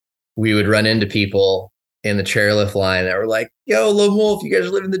to, we would run into people in the chairlift line that were like, yo, Loam Wolf, you guys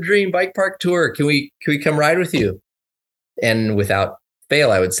are living the dream, bike park tour. Can we come ride with you? And without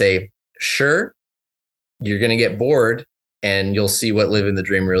fail, I would say, sure, you're going to get bored and you'll see what living the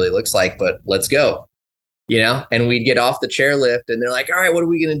dream really looks like, but let's go, and we'd get off the chairlift and they're like, all right, what are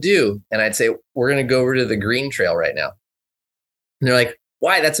we going to do? And I'd say, we're going to go over to the green trail right now. And they're like,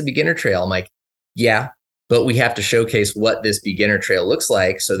 why? That's a beginner trail. I'm like, yeah, but we have to showcase what this beginner trail looks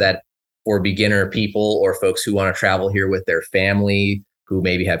like so that for beginner people or folks who want to travel here with their family, who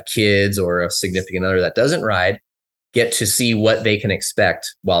maybe have kids or a significant other that doesn't ride, get to see what they can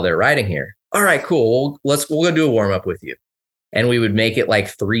expect while they're riding here. All right, cool. We'll go do a warm up with you. And we would make it like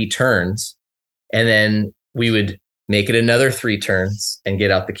 3 turns. And then we would make it another 3 turns and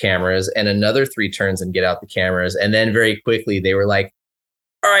get out the cameras, and another 3 turns and get out the cameras. And then very quickly they were like,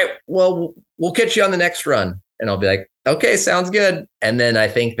 all right, well, we'll catch you on the next run. And I'll be like, okay, sounds good. And then I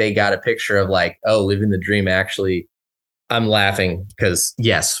think they got a picture of like, oh, living the dream. Actually, I'm laughing because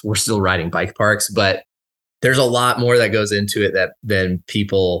yes, we're still riding bike parks, but there's a lot more that goes into it than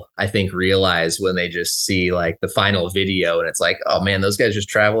people, I think, realize when they just see like the final video. And it's like, oh man, those guys just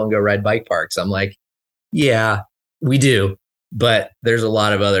travel and go ride bike parks. I'm like, yeah, we do. But there's a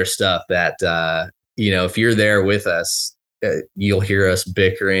lot of other stuff that, if you're there with us, you'll hear us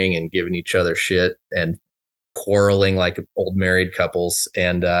bickering and giving each other shit and quarreling like old married couples.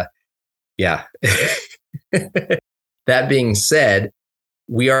 And yeah, that being said,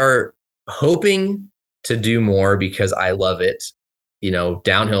 we are hoping to do more because I love it.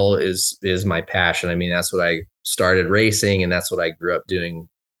 Downhill is my passion. I mean, that's what I started racing, and that's what I grew up doing.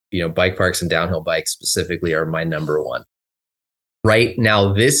 Bike parks and downhill bikes specifically are my number one. Right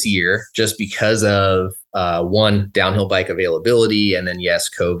now this year, just because of one, downhill bike availability, and then yes,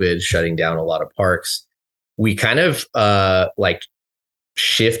 COVID shutting down a lot of parks, we kind of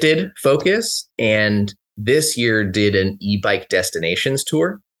shifted focus, and this year did an e-bike destinations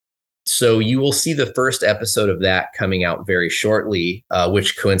tour. So you will see the first episode of that coming out very shortly,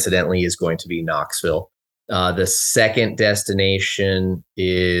 which coincidentally is going to be Knoxville. The second destination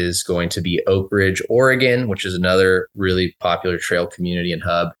is going to be Oak Ridge, Oregon, which is another really popular trail community and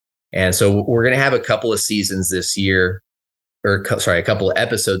hub. And so we're going to have a couple of seasons this year, a couple of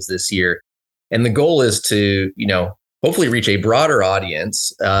episodes this year. And the goal is to, hopefully reach a broader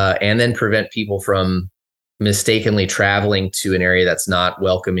audience and then prevent people from mistakenly traveling to an area that's not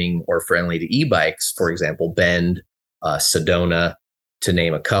welcoming or friendly to e-bikes. For example, Bend, Sedona, to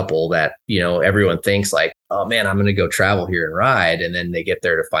name a couple that, everyone thinks like, oh man, I'm going to go travel here and ride. And then they get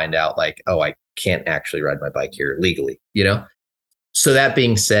there to find out like, oh, I can't actually ride my bike here legally, So that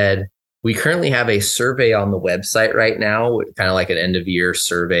being said, we currently have a survey on the website right now, kind of like an end of year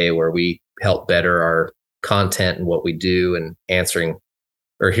survey where we help better our content and what we do and answering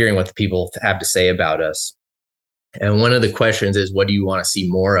or hearing what the people have to say about us. And one of the questions is, what do you want to see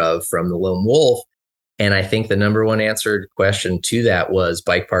more of from the Loam Wolf? And I think the number one answered question to that was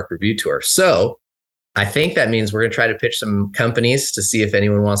bike park review tour. So I think that means we're going to try to pitch some companies to see if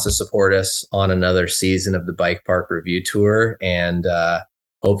anyone wants to support us on another season of the bike park review tour. And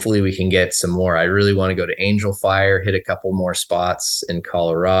hopefully we can get some more. I really want to go to Angel Fire, hit a couple more spots in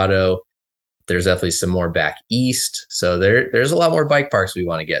Colorado. There's definitely some more back east. So there's a lot more bike parks we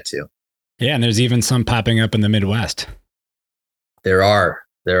want to get to. Yeah, and there's even some popping up in the Midwest. There are.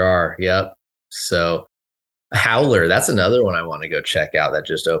 Yep. So Howler, that's another one I want to go check out that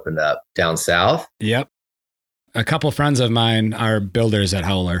just opened up down south. Yep. A couple friends of mine are builders at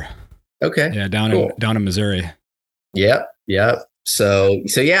Howler. Okay. Yeah, down in Missouri. Yep. So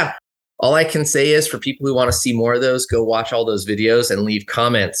yeah. All I can say is for people who want to see more of those, go watch all those videos and leave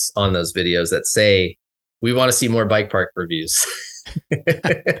comments on those videos that say, we want to see more bike park reviews.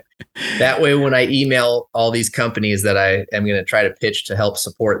 That way, when I email all these companies that I am going to try to pitch to help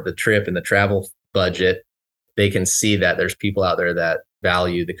support the trip and the travel budget, they can see that there's people out there that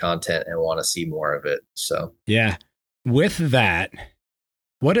value the content and want to see more of it. So, yeah. With that,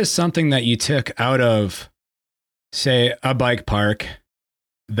 what is something that you took out of, say, a bike park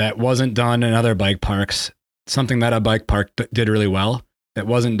that wasn't done in other bike parks, something that a bike park did really well that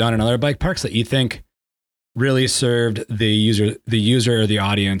wasn't done in other bike parks that you think really served the user or the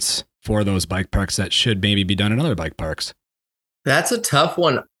audience for those bike parks that should maybe be done in other bike parks? That's a tough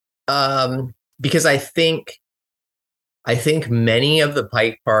one, because I think many of the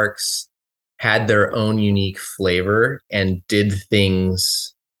bike parks had their own unique flavor and did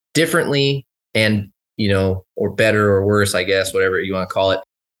things differently and, or better or worse, I guess, whatever you want to call it.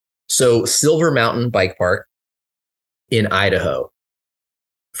 So Silver Mountain Bike Park in Idaho,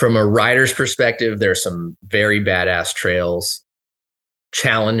 from a rider's perspective, there's some very badass trails,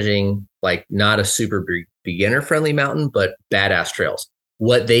 challenging, like not a super beginner friendly mountain, but badass trails.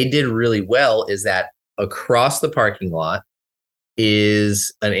 What they did really well is that across the parking lot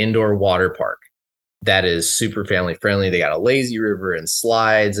is an indoor water park that is super family friendly. They got a lazy river and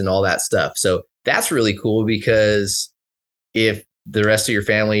slides and all that stuff. So that's really cool because if the rest of your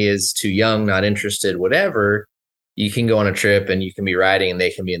family is too young, not interested, whatever, you can go on a trip and you can be riding and they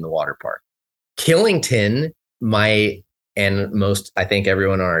can be in the water park. Killington, and most, I think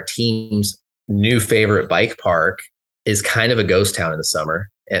everyone on our team's new favorite bike park, is kind of a ghost town in the summer.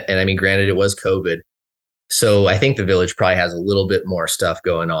 And I mean, granted, it was COVID. So I think the village probably has a little bit more stuff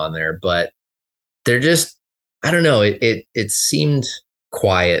going on there, but they're just, I don't know, it seemed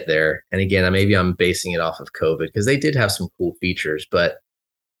quiet there. And again, maybe I'm basing it off of COVID because they did have some cool features, but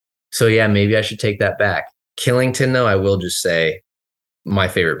so yeah, maybe I should take that back. Killington, though, I will just say my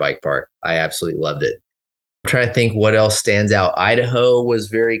favorite bike park. I absolutely loved it. I'm trying to think what else stands out. Idaho was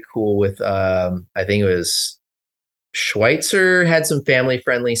very cool with, I think it was Schweitzer had some family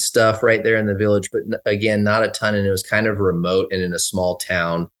friendly stuff right there in the village, but again, not a ton. And it was kind of remote and in a small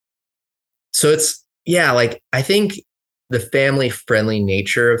town. So it's, yeah, like I think the family friendly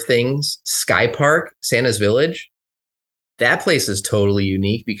nature of things, Sky Park, Santa's Village, that place is totally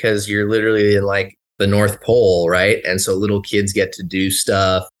unique because you're literally in like the North Pole, right? And so little kids get to do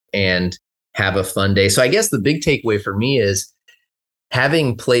stuff and have a fun day. So I guess the big takeaway for me is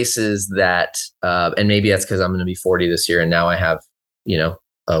having places that, and maybe that's because I'm going to be 40 this year and now I have, a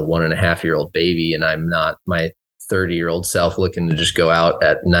 1.5-year-old baby and I'm not my 30-year-old self looking to just go out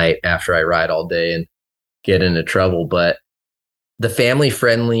at night after I ride all day and get into trouble. But the family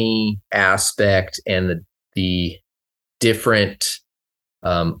friendly aspect and the different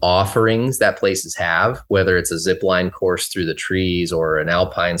offerings that places have, whether it's a zip line course through the trees or an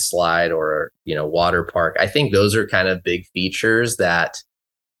alpine slide or, water park. I think those are kind of big features that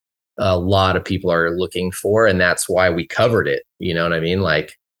a lot of people are looking for. And that's why we covered it. You know what I mean?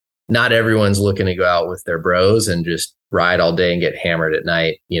 Like not everyone's looking to go out with their bros and just ride all day and get hammered at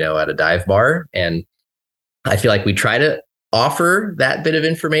night, at a dive bar. And I feel like we try to offer that bit of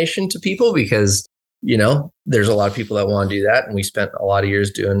information to people because there's a lot of people that want to do that. And we spent a lot of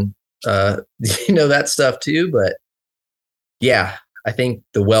years doing, that stuff too. But yeah, I think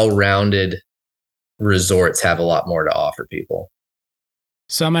the well-rounded resorts have a lot more to offer people.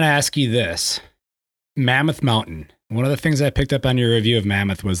 So I'm going to ask you this. Mammoth Mountain. One of the things I picked up on your review of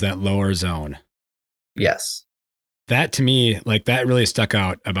Mammoth was that lower zone. Yes. That to me, like that really stuck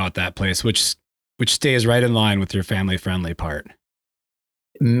out about that place, which stays right in line with your family friendly part.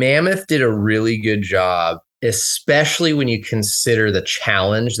 Mammoth did a really good job, especially when you consider the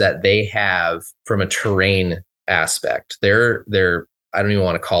challenge that they have from a terrain aspect. They're I don't even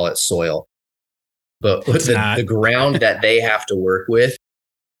want to call it soil, but the ground that they have to work with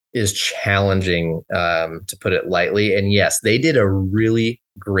is challenging, to put it lightly. And yes, they did a really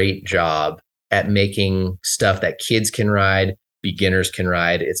great job at making stuff that kids can ride, beginners can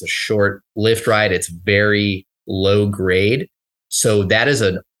ride. It's a short lift ride. It's very low grade. So that is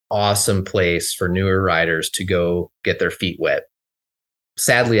an awesome place for newer riders to go get their feet wet.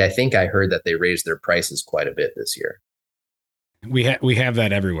 Sadly, I think I heard that they raised their prices quite a bit this year. We have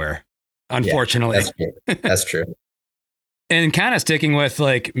that everywhere, unfortunately. Yeah, that's true. And kind of sticking with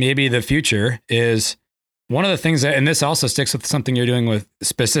like maybe the future is one of the things that, and this also sticks with something you're doing with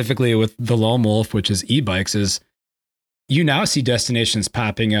specifically with the Loam Wolf, which is e-bikes, is you now see destinations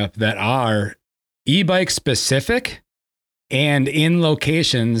popping up that are e-bike specific and in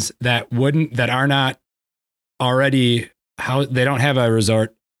locations that are not already, how they don't have a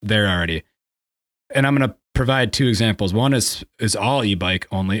resort there already. And I'm going to provide two examples. One is all e-bike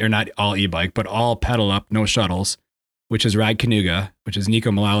only, or not all e-bike, but all pedal up, no shuttles, which is Ride Canoga, which is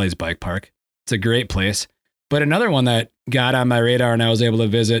Nico Mullally's bike park. It's a great place. But another one that got on my radar and I was able to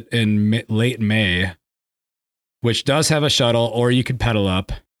visit in late May, which does have a shuttle or you could pedal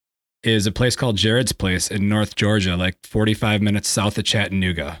up, is a place called Jared's Place in North Georgia, like 45 minutes south of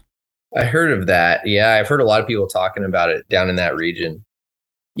Chattanooga. I heard of that. Yeah, I've heard a lot of people talking about it down in that region.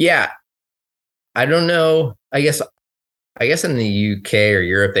 Yeah, I don't know. I guess in the UK or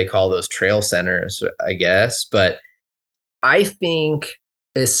Europe they call those trail centers, I guess. But I think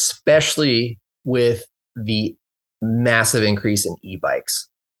especially with the massive increase in e-bikes,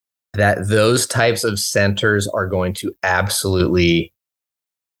 that those types of centers are going to absolutely,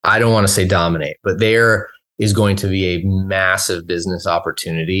 I don't want to say dominate, but there is going to be a massive business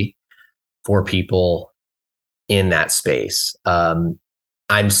opportunity for people in that space.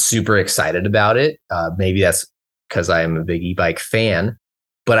 I'm super excited about it. Maybe that's because I am a big e-bike fan,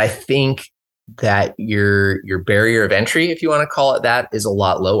 but I think that your barrier of entry, if you want to call it that, is a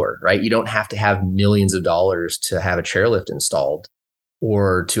lot lower, right? You don't have to have millions of dollars to have a chairlift installed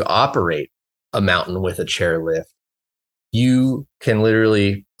or to operate a mountain with a chairlift. You can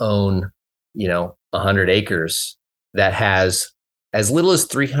literally own, 100 acres that has as little as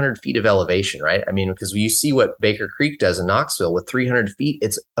 300 feet of elevation, right? I mean, because you see what Baker Creek does in Knoxville with 300 feet,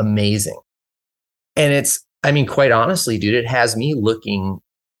 it's amazing. And quite honestly, dude, it has me looking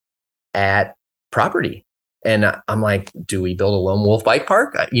at property. And I'm like, do we build a Lone Wolf bike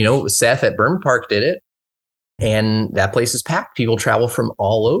park? Seth at Burn Park did it. And that place is packed. People travel from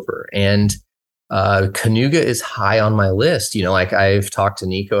all over. And Canoga is high on my list. Like I've talked to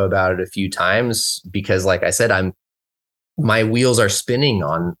Nico about it a few times because, like I said, my wheels are spinning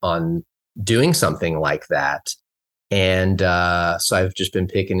on doing something like that. And so I've just been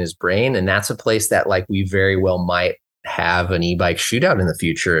picking his brain. And that's a place that like we very well might have an e-bike shootout in the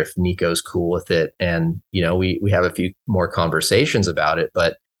future if Nico's cool with it. And, we have a few more conversations about it.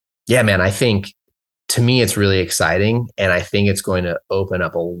 But yeah, man, I think to me, it's really exciting. And I think it's going to open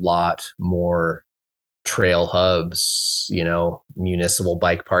up a lot more trail hubs, municipal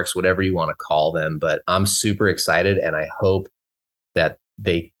bike parks, whatever you want to call them. But I'm super excited and I hope that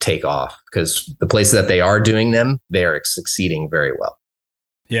they take off because the places that they are doing them, they are succeeding very well.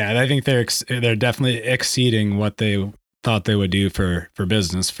 Yeah, and I think they're definitely exceeding what they thought they would do for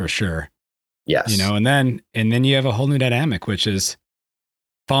business for sure. Yes. And then you have a whole new dynamic, which is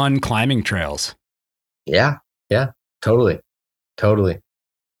fun climbing trails. Yeah, totally.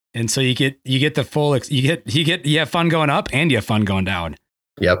 And so you get the full, you have fun going up and you have fun going down.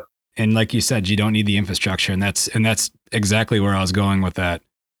 Yep. And like you said, you don't need the infrastructure. And that's exactly where I was going with that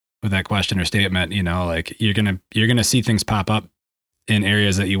question or statement. Like you're going to see things pop up in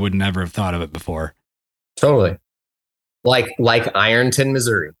areas that you would never have thought of it before. Totally. Like Ironton,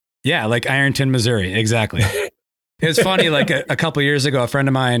 Missouri. Yeah. Like Ironton, Missouri. Exactly. It's funny. Like a couple of years ago, a friend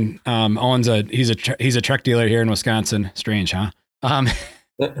of mine owns he's a truck dealer here in Wisconsin. Strange, huh?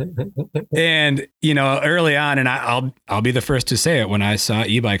 And early on, and I'll be the first to say it, when I saw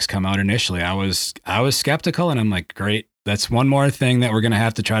e-bikes come out initially, I was skeptical, and I'm like, great, that's one more thing that we're going to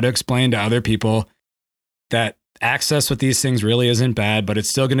have to try to explain to other people, that access with these things really isn't bad, but it's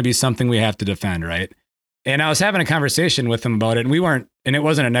still going to be something we have to defend, right? And I was having a conversation with him about it, and it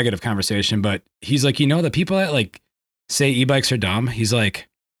wasn't a negative conversation, but he's like, the people that like say e-bikes are dumb, he's like,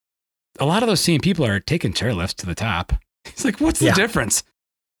 a lot of those same people are taking chairlifts to the top. He's like, what's the difference?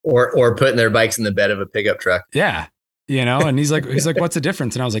 Or putting their bikes in the bed of a pickup truck. Yeah. And he's like, what's the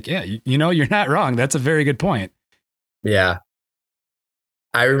difference? And I was like, yeah, you're not wrong. That's a very good point. Yeah.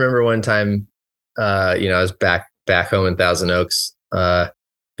 I remember one time, I was back home in Thousand Oaks,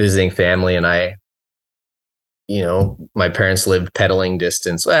 visiting family, and my parents lived pedaling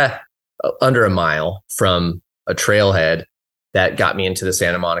distance, under a mile from a trailhead that got me into the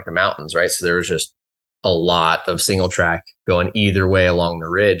Santa Monica Mountains. Right. So there was just a lot of single track going either way along the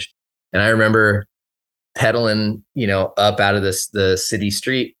ridge. And I remember pedaling, up out of the city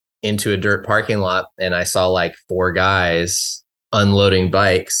street into a dirt parking lot. And I saw like 4 guys unloading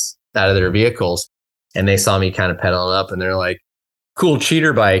bikes out of their vehicles. And they saw me kind of pedaling up and they're like, cool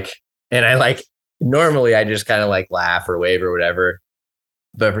cheater bike. And normally I just kind of like laugh or wave or whatever.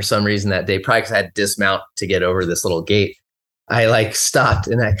 But for some reason that day, probably because I had to dismount to get over this little gate, I like stopped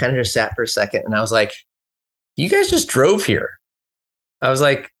and I kind of just sat for a second and I was like, you guys just drove here. I was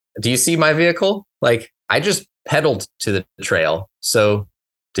like, do you see my vehicle? Like, I just pedaled to the trail. So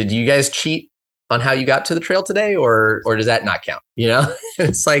did you guys cheat on how you got to the trail today? Or does that not count?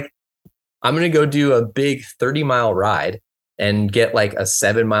 It's like, I'm going to go do a big 30-mile ride and get like a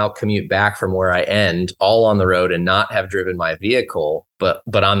 7-mile commute back from where I end, all on the road, and not have driven my vehicle, but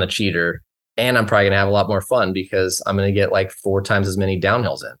I'm the cheater. And I'm probably going to have a lot more fun because I'm going to get like 4 times as many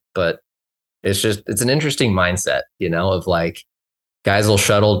downhills in. But it's an interesting mindset, of like, guys will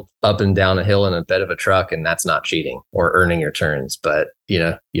shuttle up and down a hill in a bed of a truck, and that's not cheating or earning your turns. But,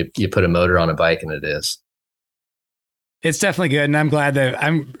 you put a motor on a bike and it is. It's definitely good. And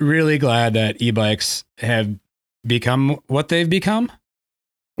I'm really glad that e-bikes have become what they've become.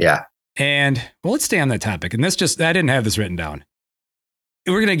 Yeah. And well, let's stay on that topic. And I didn't have this written down.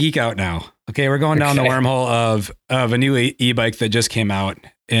 We're going to geek out now. Okay. We're going down the wormhole of a new e-bike that just came out,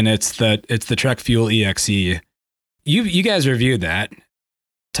 and it's the Trek Fuel EXE. You guys reviewed that.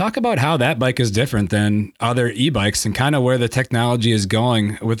 Talk about how that bike is different than other e-bikes and kind of where the technology is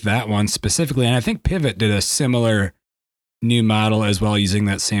going with that one specifically. And I think Pivot did a similar new model as well, using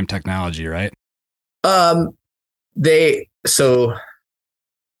that same technology, right?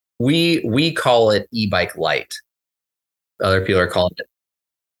 We call it e-bike light. Other people are calling it.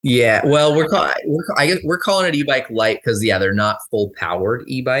 Yeah. Well, we're calling it e-bike light because they're not full powered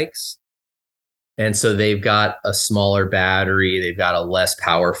e-bikes. And so they've got a smaller battery, they've got a less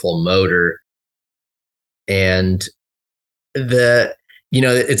powerful motor. And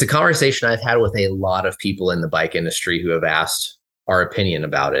it's a conversation I've had with a lot of people in the bike industry who have asked our opinion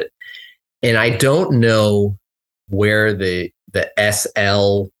about it. And I don't know where the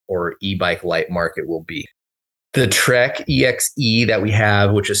SL or e-bike light market will be. The Trek EXE that we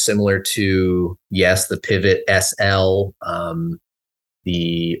have, which is similar to, yes, the Pivot SL,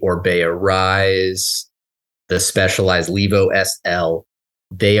 the Orbea Rise, the Specialized Levo SL,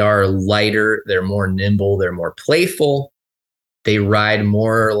 they are lighter, they're more nimble, they're more playful. They ride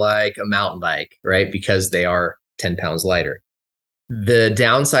more like a mountain bike, right? Because they are 10 pounds lighter. The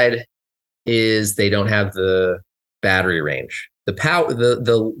downside is they don't have the battery range. The power,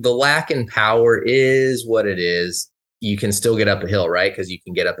 the lack in power is what it is. You can still get up a hill, right? Because you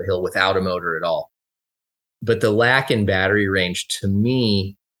can get up a hill without a motor at all. But the lack in battery range, to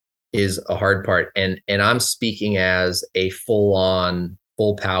me, is a hard part. And I'm speaking as a full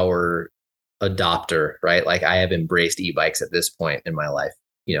power adopter, right? Like, I have embraced e-bikes at this point in my life.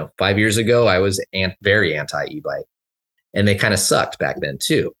 5 years ago, I was very anti e-bike, and they kind of sucked back then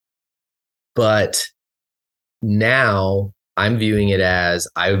too. But now I'm viewing it as,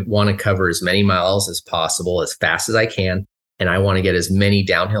 I want to cover as many miles as possible, as fast as I can. And I want to get as many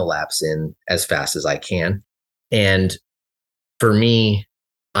downhill laps in as fast as I can. And for me,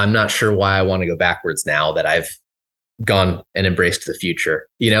 I'm not sure why I want to go backwards now that I've gone and embraced the future,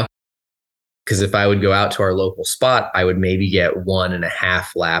 because if I would go out to our local spot, I would maybe get 1.5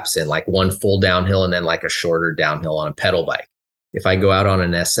 laps in, like one full downhill and then like a shorter downhill on a pedal bike. If I go out on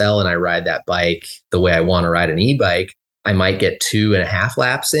an SL and I ride that bike the way I want to ride an e-bike, I might get 2.5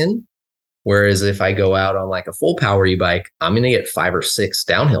 laps in. Whereas if I go out on like a full power e-bike, I'm going to get 5 or 6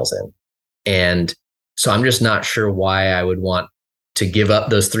 downhills in. And so I'm just not sure why I would want to give up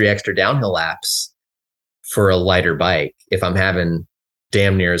those 3 extra downhill laps for a lighter bike if I'm having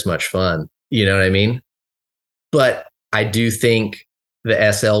damn near as much fun. You know what I mean? But I do think the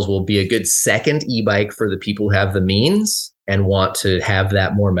SLs will be a good second e-bike for the people who have the means and want to have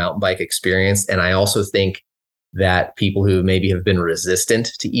that more mountain bike experience. And I also think that people who maybe have been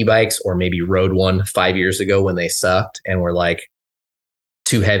resistant to e-bikes, or maybe rode one 5 years ago when they sucked and were like,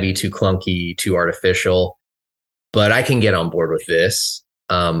 too heavy, too clunky, too artificial, but I can get on board with this.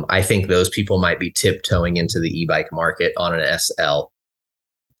 I think those people might be tiptoeing into the e-bike market on an SL.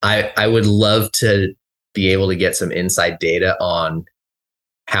 I would love to be able to get some inside data on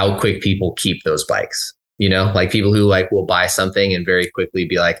how quick people keep those bikes. Like people who will buy something and very quickly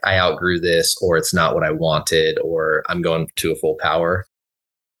be like, I outgrew this, or it's not what I wanted, or I'm going to a full power.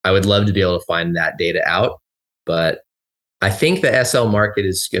 I would love to be able to find that data out, but I think the SL market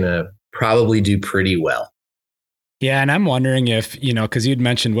is going to probably do pretty well. Yeah. And I'm wondering if, because you'd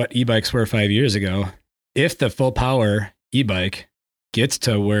mentioned what e-bikes were 5 years ago, if the full power e-bike gets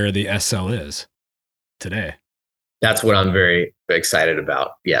to where the SL is today. That's what I'm very excited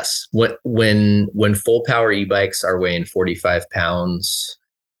about. Yes. When full power e-bikes are weighing 45 pounds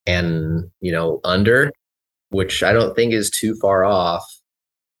and, under, which I don't think is too far off.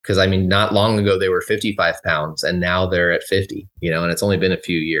 Because not long ago they were 55 pounds and now they're at 50, and it's only been a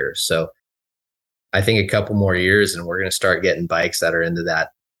few years. So I think a couple more years and we're going to start getting bikes that are into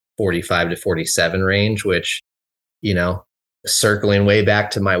that 45 to 47 range, which, circling way back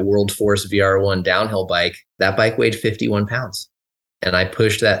to my World Force VR1 downhill bike, that bike weighed 51 pounds. And I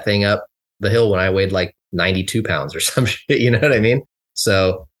pushed that thing up the hill when I weighed like 92 pounds or some shit. You know what I mean?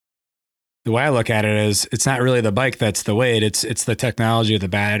 So the way I look at it is it's not really the bike that's the weight. It's the technology of the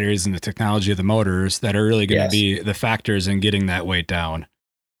batteries and the technology of the motors that are really going to be the factors in getting that weight down.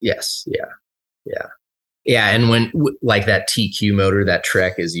 Yes. Yeah. Yeah. Yeah. And when like that TQ motor that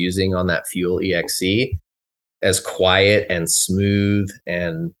Trek is using on that Fuel EXC, as quiet and smooth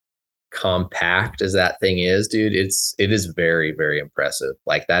and compact as that thing is, dude, it is very, very impressive.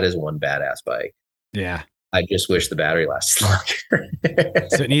 Like that is one badass bike. Yeah. I just wish the battery lasted longer.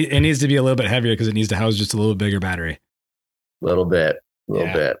 So it needs to be a little bit heavier because it needs to house just a little bigger battery. A little bit. Well,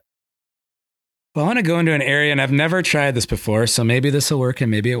 I want to go into an area, and I've never tried this before, so maybe this will work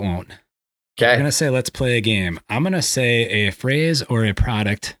and maybe it won't. Okay. I'm going to say, let's play a game. I'm going to say a phrase or a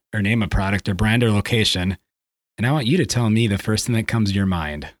product or name a product or brand or location. And I want you to tell me the first thing that comes to your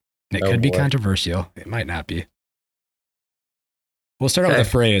mind. And it could be controversial. It might not be. We'll start out with a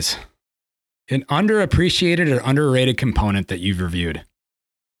phrase. An underappreciated or underrated component that you've reviewed.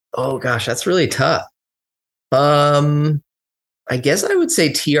 Oh gosh, that's really tough. I guess I would say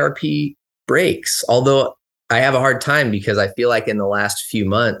TRP brakes, although I have a hard time because I feel like in the last few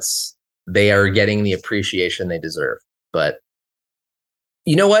months, they are getting the appreciation they deserve. But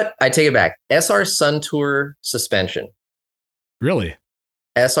you know what? I take it back. SR Suntour suspension. Really?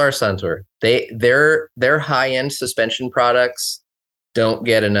 SR Suntour. Their high-end suspension products don't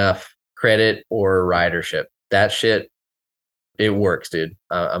get enough credit or ridership. That shit, it works, dude.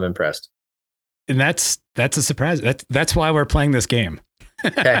 I'm impressed. And that's a surprise. That's why we're playing this game.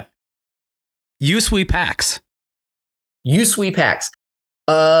 Okay. USWE packs. USWE packs.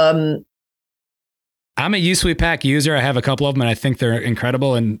 I'm a USWE pack user. I have a couple of them, and I think they're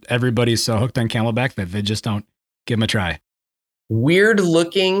incredible. And everybody's so hooked on Camelback that they just don't give them a try. Weird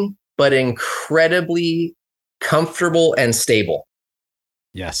looking, but incredibly comfortable and stable.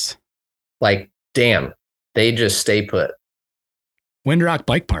 Yes. Like, damn, they just stay put. Windrock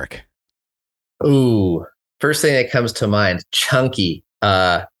Bike Park. Ooh, first thing that comes to mind, chunky,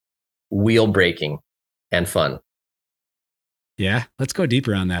 wheel braking and fun. Yeah, let's go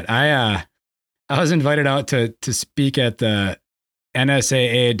deeper on that. I was invited out to speak at the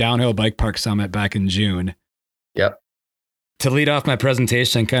NSAA Downhill Bike Park Summit back in June. Yep. To lead off my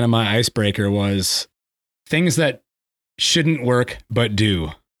presentation, kind of my icebreaker was things that shouldn't work but do.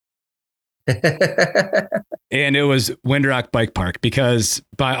 And it was Windrock Bike Park because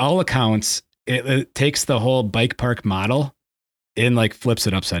by all accounts, it takes the whole bike park model and like flips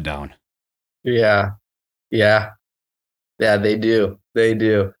it upside down. Yeah, they do.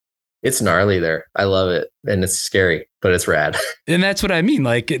 It's gnarly there. I love it, and it's scary, but it's rad. And that's what I mean.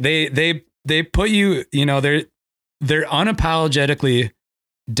 Like they put you, they're unapologetically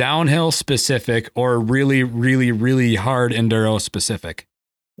downhill specific or really, really, really hard enduro specific.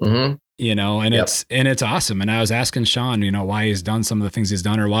 Mm-hmm. And it's awesome. And I was asking Sean, why he's done some of the things he's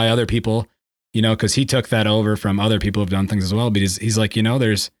done or why other people, because he took that over from other people who've done things as well. But he's like,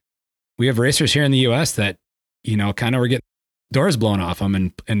 we have racers here in the US that, kind of were getting doors blown off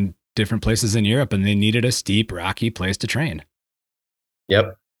them and different places in Europe, and they needed a steep, rocky place to train.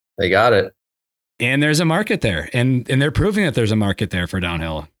 Yep. They got it. And there's a market there, and they're proving that there's a market there for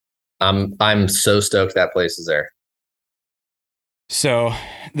downhill. I'm so stoked that place is there. So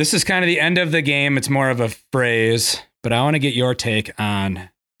this is kind of the end of the game. It's more of a phrase, but I want to get your take on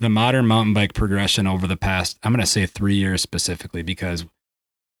the modern mountain bike progression over the past, I'm going to say 3 years specifically, because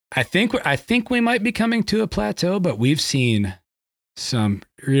I think we might be coming to a plateau, but we've seen some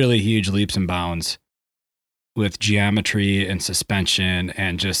really huge leaps and bounds with geometry and suspension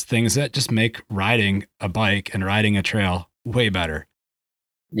and just things that just make riding a bike and riding a trail way better.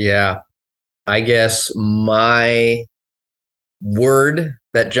 Yeah. I guess my word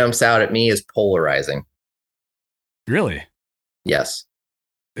that jumps out at me is polarizing. Really? Yes.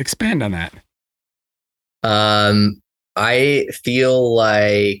 Expand on that. I feel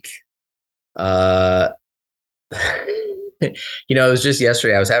like, it was just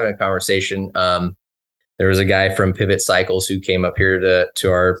yesterday. I was having a conversation. There was a guy from Pivot Cycles who came up here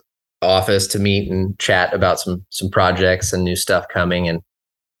to our office to meet and chat about some projects and new stuff coming.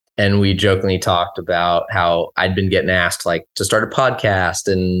 And we jokingly talked about how I'd been getting asked like to start a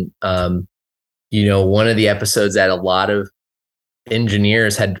podcast. And, one of the episodes that a lot of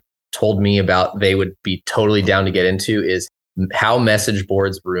engineers had told me about they would be totally down to get into is how message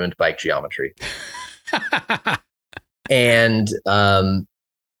boards ruined bike geometry. And I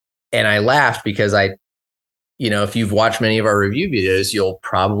laughed because I if you've watched many of our review videos, you'll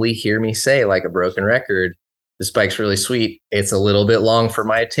probably hear me say, like a broken record, this bike's really sweet. It's a little bit long for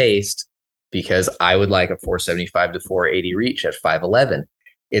my taste because I would like a 475 to 480 reach at 5'11".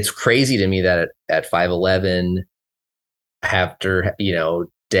 It's crazy to me that at 5'11", after,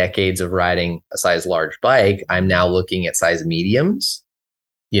 decades of riding a size large bike, I'm now looking at size mediums.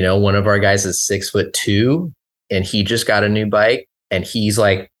 One of our guys is 6'2", and he just got a new bike, and he's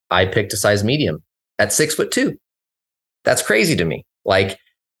like, I picked a size medium at 6'2". That's crazy to me. Like,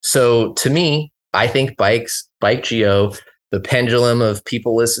 so to me, I think Bike Geo, the pendulum of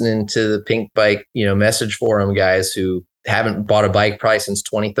people listening to the Pink Bike, message forum guys who haven't bought a bike probably since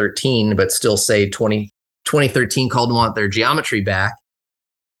 2013, but still say 2013 called and want their geometry back,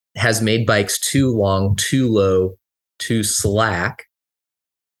 has made bikes too long, too low, too slack.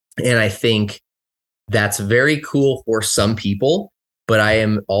 And I think that's very cool for some people, but I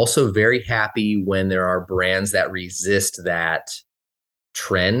am also very happy when there are brands that resist that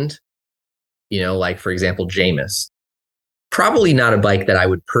trend. Like, for example, Jameis. Probably not a bike that I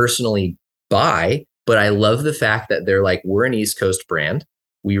would personally buy, but I love the fact that they're like, we're an East Coast brand.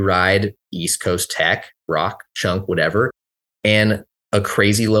 We ride East Coast tech, rock, chunk, whatever. And a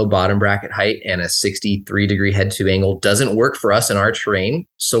crazy low bottom bracket height and a 63-degree head-to angle doesn't work for us in our terrain.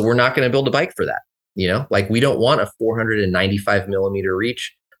 So we're not going to build a bike for that. Like, we don't want a 495 millimeter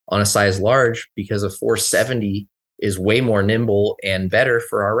reach on a size large because a 470 is way more nimble and better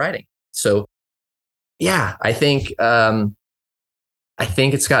for our riding. So yeah, I think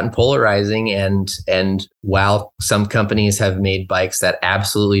it's gotten polarizing, and while some companies have made bikes that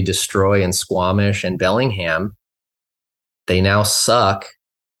absolutely destroy in Squamish and Bellingham, they now suck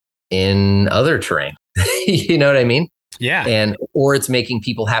in other terrain. You know what I mean? Yeah. Or it's making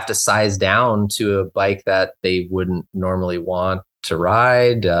people have to size down to a bike that they wouldn't normally want to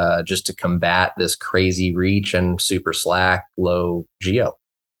ride, just to combat this crazy reach and super slack low geo.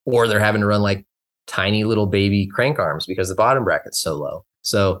 Or they're having to run like tiny little baby crank arms because the bottom bracket's so low.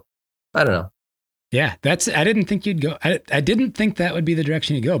 So I don't know. Yeah, I didn't think you'd go. I didn't think that would be the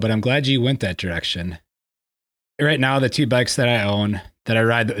direction you go, but I'm glad you went that direction. Right now, the two bikes that I own, that I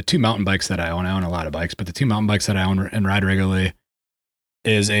ride, the two mountain bikes that I own a lot of bikes, but the two mountain bikes that I own and ride regularly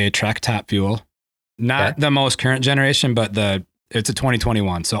is a Trek Top Fuel. Not the most current generation, but it's a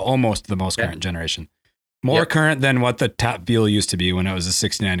 2021, so almost the most current generation. More current than what the Top Fuel used to be when it was a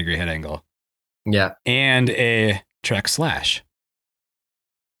 69-degree head angle. Yeah. And a Trek Slash.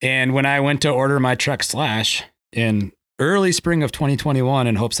 And when I went to order my Trek Slash in early spring of 2021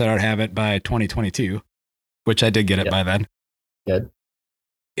 in hopes that I would have it by 2022, which I did get it by then. Good.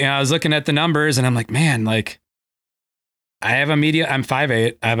 I was looking at the numbers and I'm like, man, like I'm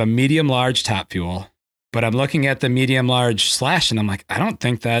 5'8". I have a medium large Top Fuel, but I'm looking at the medium large Slash and I'm like, I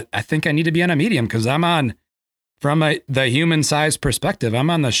think I need to be on a medium because from the human size perspective, I'm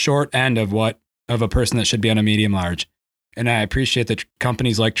on the short end of a person that should be on a medium large. And I appreciate that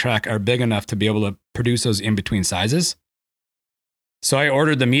companies like Trek are big enough to be able to produce those in between sizes. So I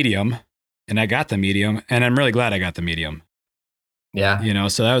ordered the medium and I got the medium, and I'm really glad I got the medium. Yeah.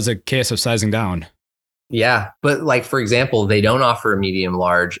 So that was a case of sizing down. Yeah. But like, for example, they don't offer a medium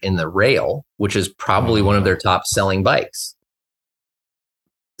large in the rail, which is probably one of their top selling bikes.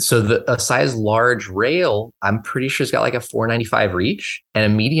 So a size large rail, I'm pretty sure it's got like a 495 reach, and a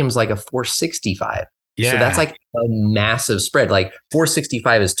medium's like a 465. Yeah. So that's like a massive spread. Like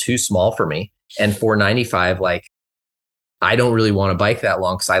 465 is too small for me, and 495, like, I don't really want to bike that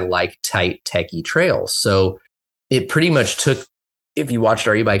long because I like tight, techie trails. So it pretty much took, if you watched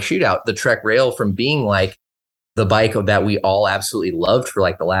our e-bike shootout, the Trek Rail from being like the bike that we all absolutely loved for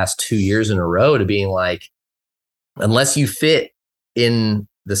like the last 2 years in a row to being like, unless you fit in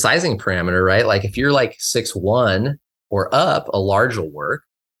the sizing parameter, right? Like if you're like 6'1" or up, a large will work.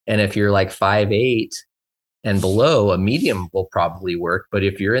 And if you're like 5'8" and below, a medium will probably work. But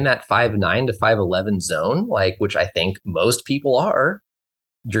if you're in that 5'9" to 5'11" zone, like, which I think most people are,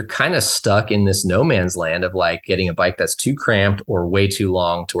 you're kind of stuck in this no man's land of like getting a bike that's too cramped or way too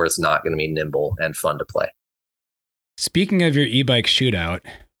long to where it's not going to be nimble and fun to play. Speaking of your e-bike shootout,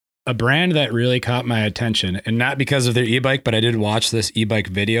 a brand that really caught my attention, and not because of their e-bike, but I did watch this e-bike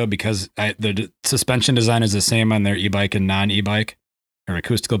video because the suspension design is the same on their e-bike and non-e-bike or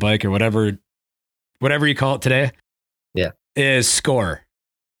acoustical bike or whatever you call it today. Yeah. Is Score.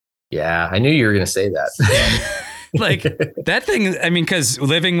 Yeah, I knew you were going to say that. Like that thing, I mean, because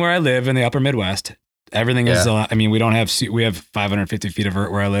living where I live in the upper Midwest, everything is a lot. I mean, we have 550 feet of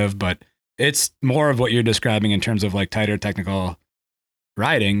vert where I live, but it's more of what you're describing in terms of like tighter technical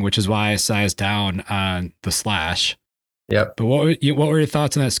riding, which is why I sized down on the Slash. Yep. But what were your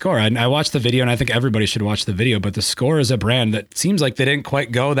thoughts on that score? I watched the video, and I think everybody should watch the video. But the Score is a brand that seems like they didn't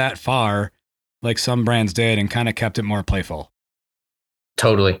quite go that far, like some brands did, and kind of kept it more playful.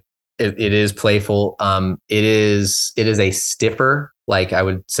 Totally. It is playful. It is a stiffer, like I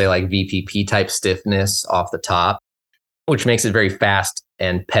would say, like VPP type stiffness off the top, which makes it very fast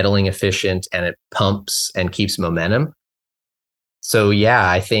and pedaling efficient, and it pumps and keeps momentum. So yeah,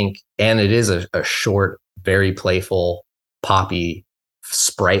 I think, and it is a short, very playful, poppy,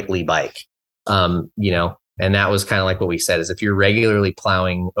 sprightly bike. And that was kind of like what we said, is if you're regularly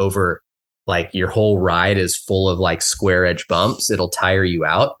plowing over, like your whole ride is full of like square edge bumps, it'll tire you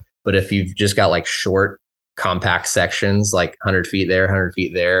out. But if you've just got like short, compact sections, like 100 feet there, 100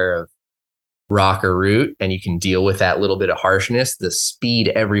 feet there of rock or root, and you can deal with that little bit of harshness, the speed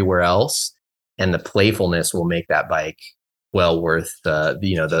everywhere else, and the playfulness will make that bike well worth that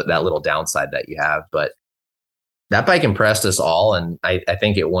little downside that you have. But that bike impressed us all, and I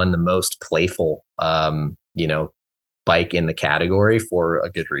think it won the most playful bike in the category for a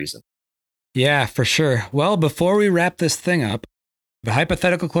good reason. Yeah, for sure. Well, before we wrap this thing up, the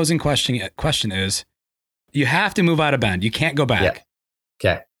hypothetical closing question is, you have to move out of Bend. You can't go back.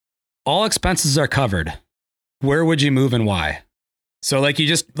 Yeah. Okay. All expenses are covered. Where would you move and why? So like you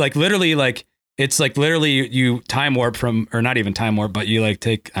just like literally like it's like literally you time warp from, or not even time warp, but you like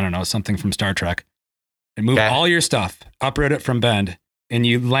take, I don't know, something from Star Trek and move all your stuff, uproot it from Bend, and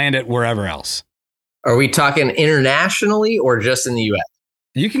you land it wherever else. Are we talking internationally or just in the US?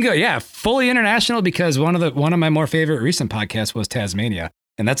 You can go, yeah, fully international, because one of my more favorite recent podcasts was Tasmania,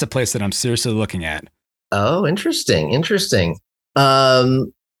 and that's a place that I'm seriously looking at. Oh, interesting.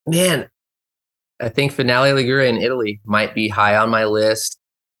 Man, I think Finale Ligure in Italy might be high on my list.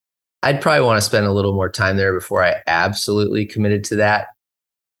 I'd probably want to spend a little more time there before I absolutely committed to that.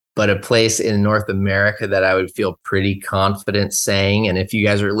 But a place in North America that I would feel pretty confident saying, and if you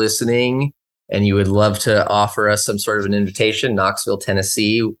guys are listening and you would love to offer us some sort of an invitation, Knoxville,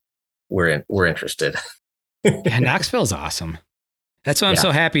 Tennessee, we're interested. Yeah, Knoxville's awesome. That's why I'm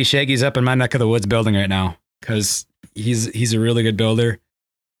so happy Shaggy's up in my neck of the woods building right now, because he's a really good builder,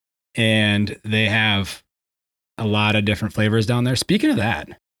 and they have a lot of different flavors down there. Speaking of that,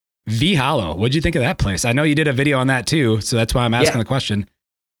 V Hollow, what'd you think of that place? I know you did a video on that too, so that's why I'm asking the question.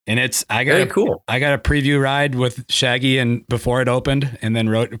 And I got a preview ride with Shaggy and before it opened, and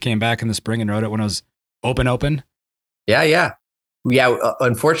then came back in the spring and rode it when it was open. Yeah.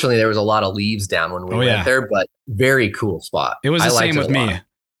 Unfortunately, there was a lot of leaves down when we went there, but very cool spot. It was the same with me.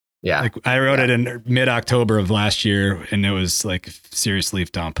 Yeah, like I rode it in mid-October of last year, and it was like serious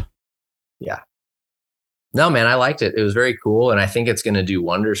leaf dump. Yeah. No, man, I liked it. It was very cool, and I think it's going to do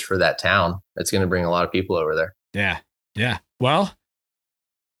wonders for that town. It's going to bring a lot of people over there. Yeah. Well,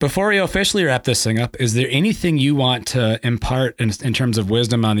 before we officially wrap this thing up, is there anything you want to impart in terms of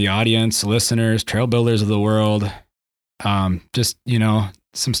wisdom on the audience, listeners, trail builders of the world? Just,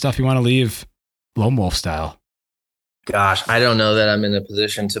 some stuff you want to leave Lone Wolf style. Gosh, I don't know that I'm in a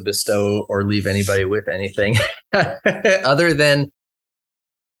position to bestow or leave anybody with anything other than,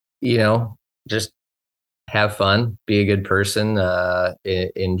 just have fun, be a good person,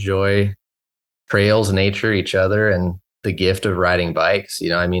 enjoy trails, nature, each other, and the gift of riding bikes.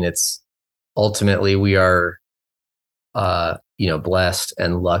 It's ultimately we are, blessed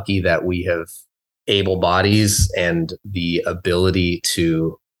and lucky that we have able bodies and the ability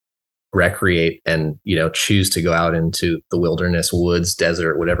to recreate and, choose to go out into the wilderness, woods,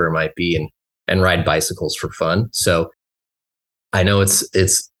 desert, whatever it might be, and ride bicycles for fun. So I know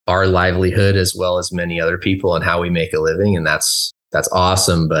it's our livelihood as well as many other people and how we make a living. And that's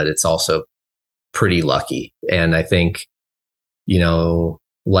awesome, but it's also pretty lucky. And I think,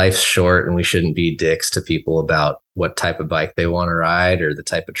 life's short, and we shouldn't be dicks to people about what type of bike they want to ride or the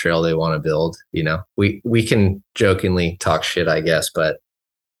type of trail they want to build. We can jokingly talk shit, I guess, but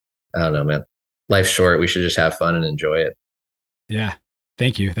I don't know, man. Life's short. We should just have fun and enjoy it. Yeah.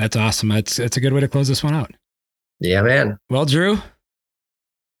 Thank you. That's awesome. That's a good way to close this one out. Yeah, man. Well, Drew,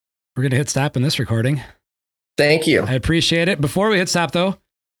 we're going to hit stop in this recording. Thank you. I appreciate it. Before we hit stop, though,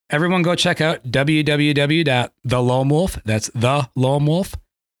 everyone go check out www.theloamwolf. That's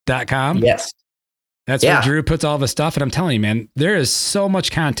theloamwolf.com. Yes. That's where Drew puts all of his stuff. And I'm telling you, man, there is so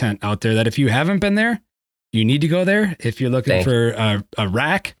much content out there that if you haven't been there, you need to go there. If you're looking for a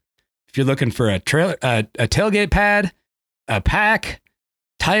rack, if you're looking for a tailgate pad, a pack,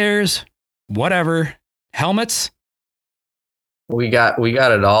 tires, whatever, helmets. We got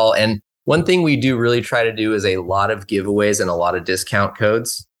it all. And one thing we do really try to do is a lot of giveaways and a lot of discount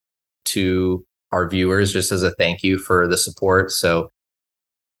codes to our viewers, just as a thank you for the support. So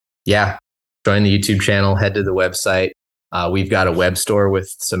yeah, join the YouTube channel, head to the website, We've got a web store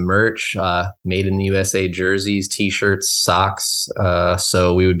with some merch, made in the USA jerseys, t-shirts, socks.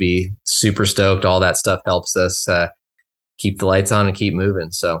 So we would be super stoked. All that stuff helps us keep the lights on and keep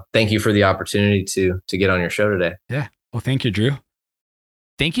moving. So thank you for the opportunity to get on your show today. Yeah. Well, thank you, Drew.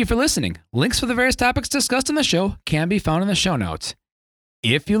 Thank you for listening. Links for the various topics discussed in the show can be found in the show notes.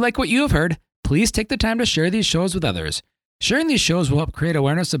 If you like what you have heard, please take the time to share these shows with others. Sharing these shows will help create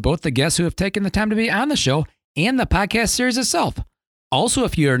awareness of both the guests who have taken the time to be on the show and the podcast series itself. Also,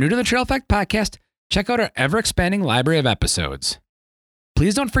 if you are new to the Trail Effect podcast, check out our ever-expanding library of episodes.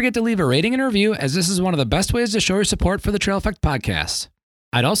 Please don't forget to leave a rating and review, as this is one of the best ways to show your support for the Trail Effect podcast.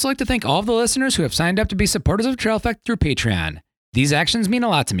 I'd also like to thank all of the listeners who have signed up to be supporters of Trail Effect through Patreon. These actions mean a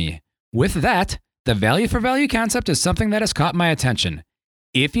lot to me. With that, the value for value concept is something that has caught my attention.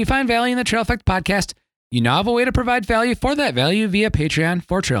 If you find value in the Trail Effect podcast, you now have a way to provide value for that value via Patreon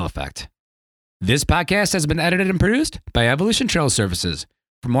for Trail Effect. This podcast has been edited and produced by Evolution Trail Services.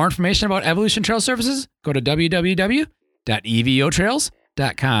 For more information about Evolution Trail Services, go to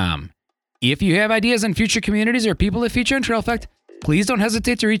www.evotrails.com. If you have ideas on future communities or people to feature in Trail Effect, please don't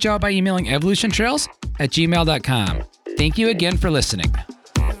hesitate to reach out by emailing evolutiontrails@gmail.com. Thank you again for listening.